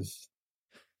creative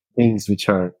things which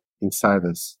are inside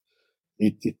us.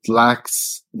 It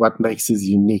lacks what makes us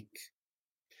unique.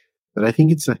 But I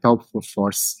think it's a helpful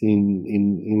force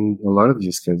in a lot of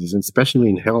use cases, and especially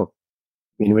in health.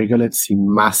 I mean, we're going to see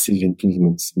massive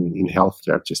improvements in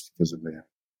healthcare just because of that.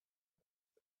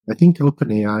 I think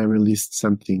OpenAI released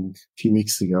something a few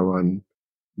weeks ago on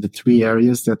the 3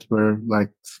 areas that were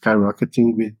like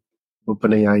skyrocketing with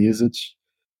OpenAI usage.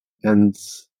 And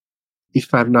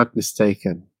if I'm not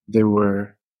mistaken, they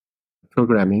were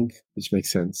programming, which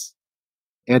makes sense,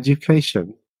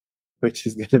 education, which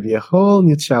is going to be a whole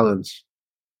new challenge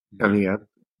coming up,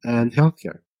 and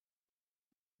healthcare.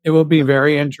 It will be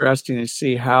very interesting to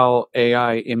see how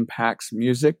AI impacts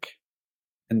music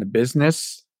and the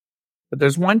business. But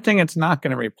there's one thing it's not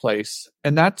going to replace,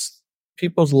 and that's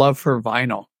people's love for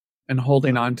vinyl and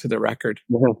holding on to the record.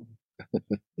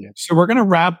 Yeah. So we're going to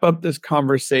wrap up this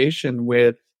conversation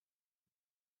with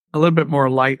a little bit more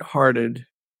lighthearted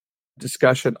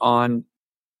discussion on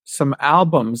some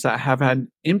albums that have had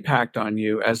impact on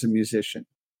you as a musician.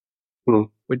 Hmm.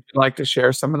 Would you like to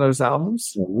share some of those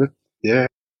albums? Yeah.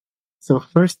 So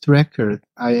first record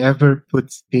I ever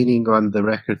put spinning on the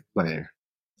record player.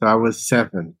 So I was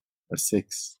 7 or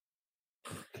 6.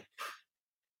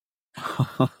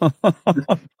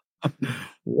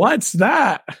 What's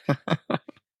that?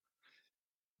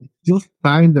 Still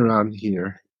signed around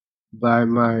here by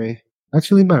my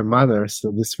mother.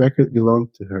 So this record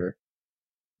belonged to her.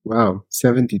 Wow.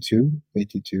 72,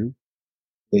 82,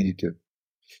 82.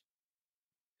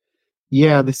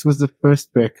 Yeah, this was the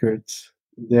first record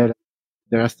that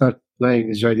I started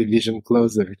playing Joy Division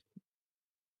Closer.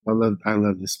 I love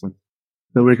this one.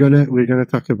 So we're gonna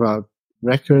talk about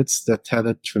records that had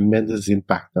a tremendous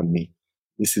impact on me.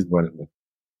 This is one of them.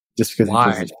 Just because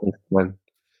Why? it was the first one.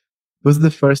 It was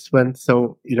the first one.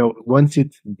 So, once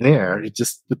it's there, you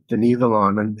just put the needle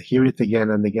on and hear it again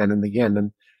and again and again.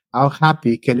 And how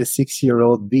happy can a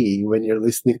 6-year-old be when you're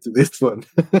listening to this one?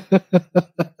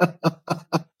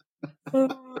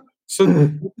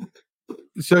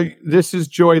 So this is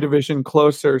Joy Division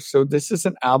Closer. So this is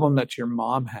an album that your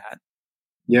mom had.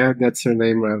 Yeah, that's her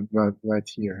name right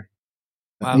here.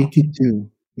 Wow. 82.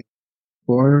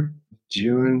 4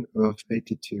 June of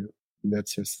 82.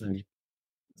 That's her sign.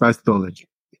 I stole it.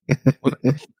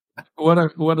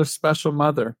 What a special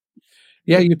mother.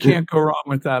 Yeah, you can't go wrong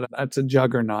with that. That's a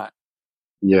juggernaut.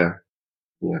 Yeah.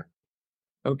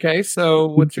 Okay, so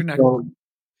what's your next one?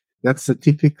 That's a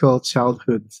typical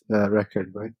childhood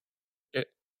record, right? Yeah.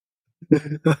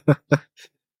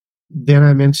 Then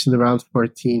I mentioned around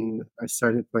 14, I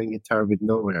started playing guitar with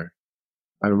Nowhere.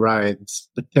 I Ride.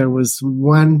 But there was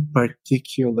one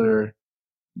particular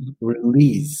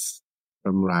release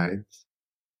from Ride,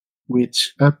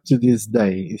 which up to this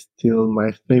day is still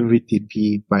my favorite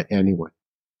EP by anyone.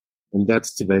 And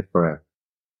that's Today Forever.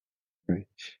 Right?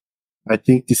 I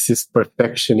think this is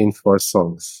perfection in 4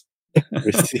 songs.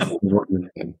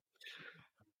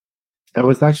 I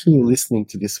was actually listening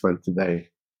to this one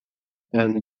today,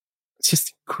 and it's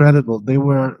just incredible. They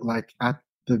were like at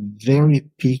the very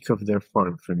peak of their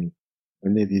form for me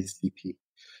when they did this EP.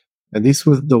 And this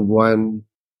was the one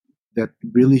that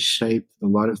really shaped a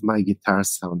lot of my guitar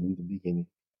sound in the beginning.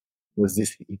 Was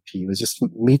this EP. It was just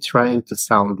me trying to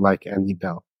sound like Andy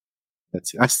Bell.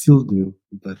 That's it. I still do,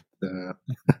 but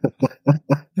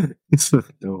it's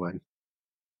with no one.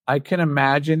 I can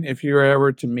imagine if you were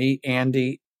ever to meet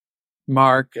Andy,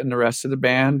 Mark, and the rest of the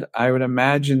band, I would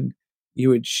imagine you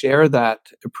would share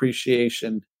that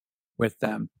appreciation with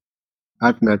them.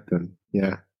 I've met them.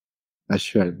 Yeah. I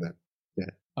shared them. Yeah.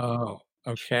 Oh,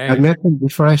 okay. I met them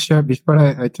before I tell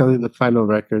you the final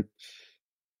record.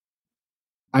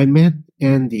 I met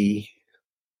Andy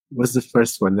was the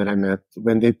first one that I met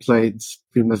when they played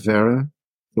Primavera.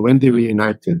 So when they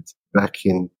reunited back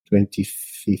in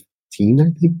 2015, I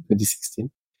think, 2016.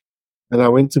 And I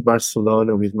went to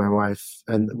Barcelona with my wife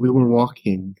and we were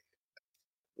walking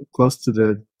close to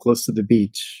the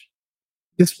beach,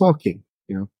 just walking,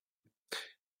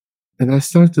 and I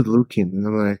started looking and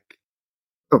I'm like,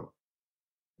 oh,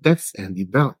 that's Andy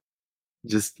Bell,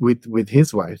 just with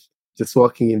his wife, just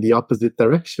walking in the opposite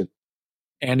direction.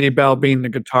 Andy Bell being the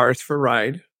guitarist for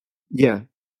Ride. Yeah.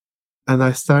 And I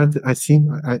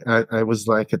was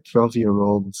like a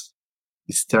 12-year-old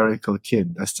hysterical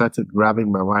kid. I started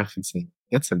grabbing my wife and saying,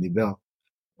 that's Andy Bell.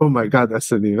 Oh my God,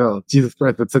 that's Andy Bell. Jesus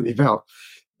Christ, that's Andy Bell.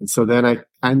 And so then I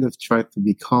kind of tried to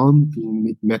be calm when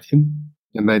we met him.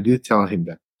 And I did tell him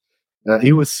that.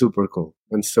 He was super cool.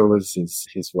 And so was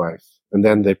his wife. And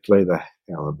then they played a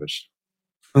hell of a show.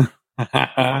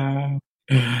 I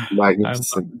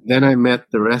Magnificent. Then I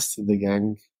met the rest of the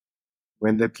gang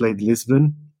when they played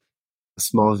Lisbon, a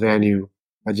small venue.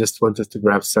 I just wanted to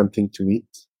grab something to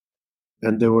eat,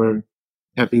 and they were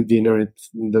having dinner in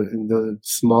the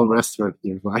small restaurant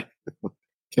nearby.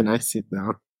 Can I sit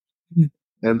down?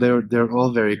 And they're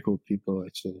all very cool people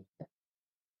actually.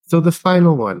 So the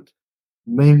final one,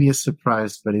 maybe a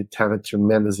surprise, but it had a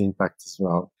tremendous impact as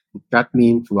well. It got me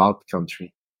into Wild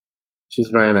Country.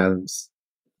 She's Ryan Adams.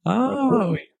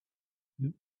 Oh,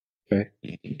 Okay.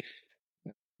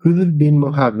 Could have been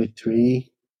Mojave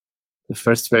 3. The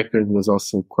first record was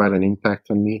also quite an impact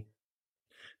on me.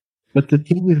 But the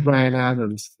thing with Ryan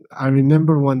Adams, I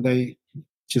remember one day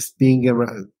just being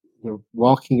around,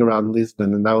 walking around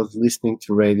Lisbon, and I was listening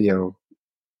to radio,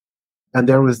 and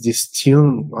there was this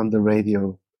tune on the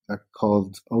radio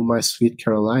called "Oh My Sweet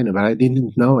Carolina," but I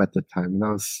didn't know at the time, and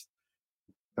I was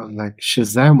like,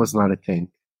 Shazam was not a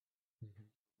thing,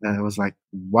 and I was like,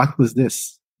 what was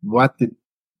this? What did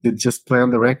just play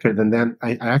on the record? And then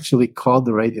I actually called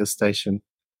the radio station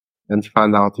and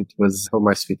found out it was "Oh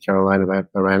My Sweet Carolina" by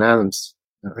Ryan Adams.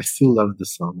 I still love the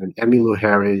song, and Emmylou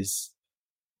Harris,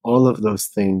 all of those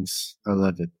things. I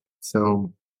love it.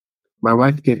 So my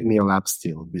wife gave me a lap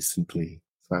steel recently,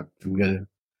 so I'm gonna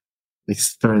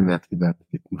experiment with that a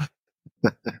bit more.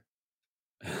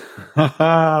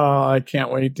 I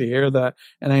can't wait to hear that.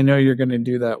 And I know you're going to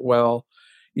do that well.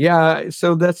 Yeah,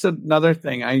 so that's another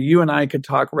thing. You and I could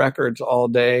talk records all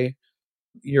day.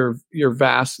 Your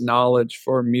vast knowledge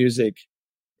for music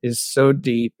is so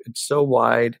deep, it's so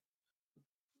wide.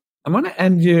 I'm going to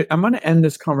end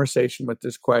this conversation with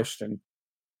this question.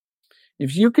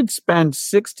 If you could spend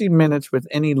 60 minutes with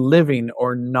any living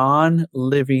or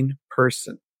non-living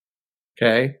person,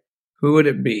 okay, who would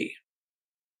it be?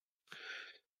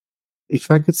 If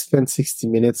I could spend 60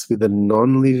 minutes with a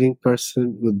non-living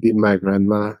person, it would be my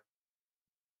grandma.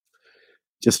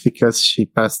 Just because she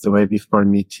passed away before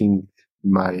meeting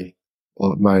my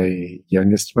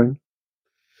youngest one.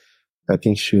 I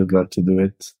think she would love to do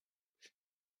it.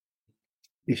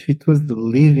 If it was the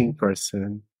living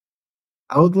person,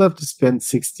 I would love to spend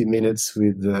 60 minutes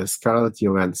with Scarlett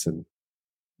Johansson,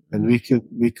 and we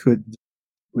could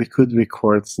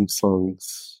record some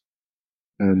songs.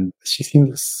 And she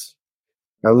seems,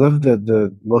 I love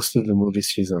the most of the movies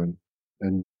she's on,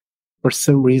 and for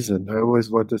some reason I always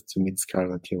wanted to meet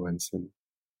Scarlett Johansson.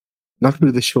 Not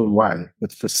really sure why,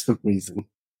 but for some reason.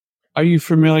 Are you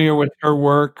familiar with her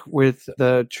work with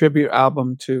the tribute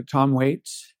album to Tom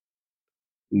Waits?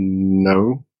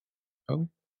 No. Oh,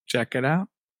 check it out.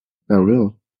 I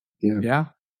will. Yeah. Yeah.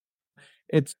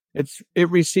 It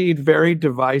received very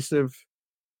divisive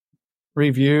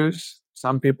reviews.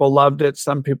 Some people loved it.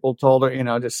 Some people told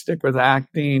her, just stick with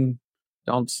acting,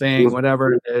 don't sing,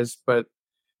 whatever it is. But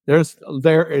there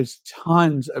is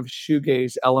tons of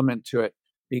shoegaze element to it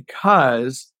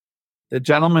because the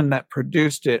gentleman that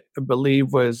produced it, I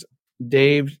believe, was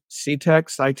Dave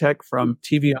Sitek from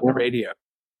TV on the Radio.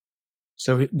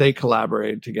 So they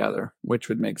collaborated together, which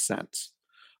would make sense.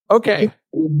 Okay.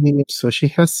 So she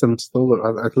has some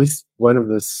solo, at least one of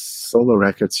the solo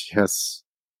records she has.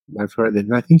 I've heard it.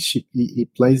 And I think he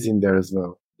plays in there as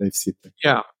well. Dave Sitek.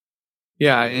 Yeah.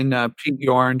 Yeah. And Pete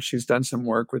Yorn, she's done some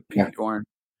work with Pete Yorn.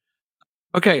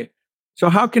 Okay. So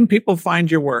how can people find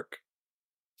your work?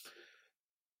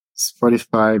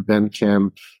 Spotify,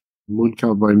 Bandcamp,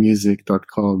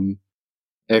 mooncowboymusic.com,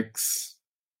 X,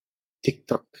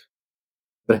 TikTok.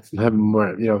 But have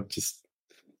more, just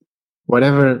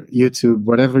whatever YouTube,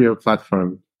 whatever your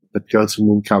platform, but go to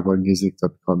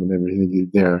mooncowboymusic.com and everything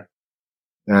is there.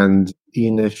 And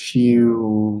in a few-ish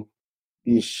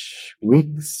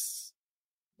weeks,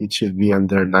 it should be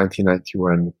under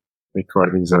 1991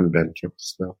 recordings on Bandcamp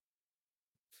as well.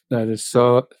 That is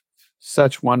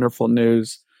such wonderful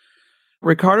news.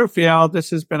 Ricardo Fiel,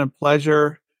 this has been a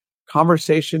pleasure.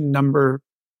 Conversation number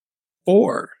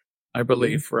 4, I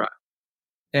believe, for us.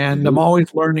 And I'm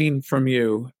always learning from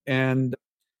you. And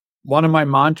one of my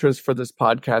mantras for this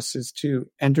podcast is to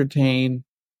entertain,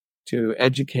 to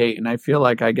educate. And I feel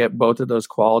like I get both of those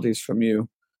qualities from you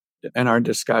in our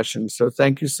discussion. So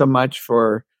thank you so much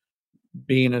for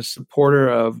being a supporter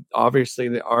of, obviously,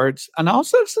 the arts. And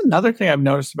also, it's another thing I've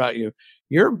noticed about you.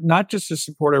 You're not just a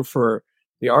supporter for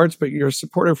the arts, but you're a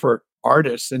supporter for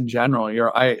artists in general.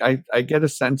 I get a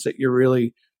sense that you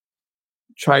really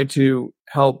try to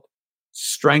help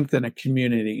strengthen a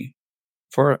community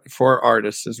for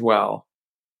artists as well.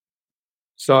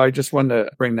 So I just wanted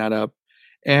to bring that up.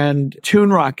 And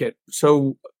Tune Rocket.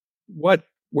 So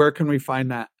where can we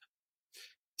find that?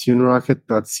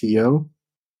 TuneRocket.co.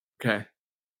 Okay.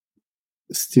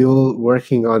 Still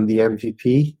working on the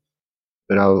MVP,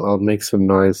 but I'll make some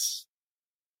noise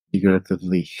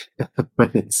figuratively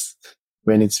when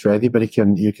it's ready. But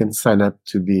you can sign up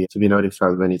to be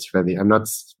notified when it's ready. I'm not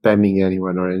spamming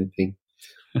anyone or anything.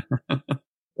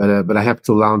 But I have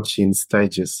to launch in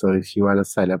stages. So if you want to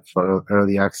sign up for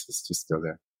early access, just go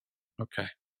there. Okay,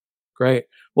 great.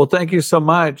 Well, thank you so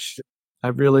much.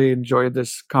 I've really enjoyed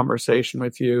this conversation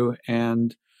with you,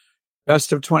 and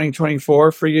best of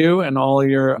 2024 for you and all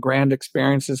your grand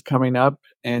experiences coming up,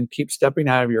 and keep stepping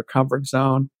out of your comfort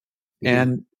zone.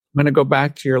 And I'm going to go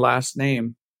back to your last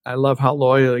name. I love how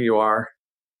loyal you are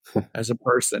as a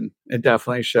person. It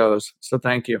definitely shows. So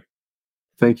thank you.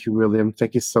 Thank you, William.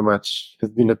 Thank you so much.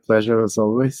 It's been a pleasure as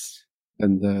always.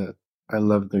 And I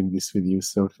love doing this with you.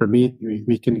 So for me,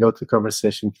 we can go to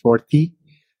conversation 40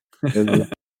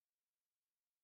 and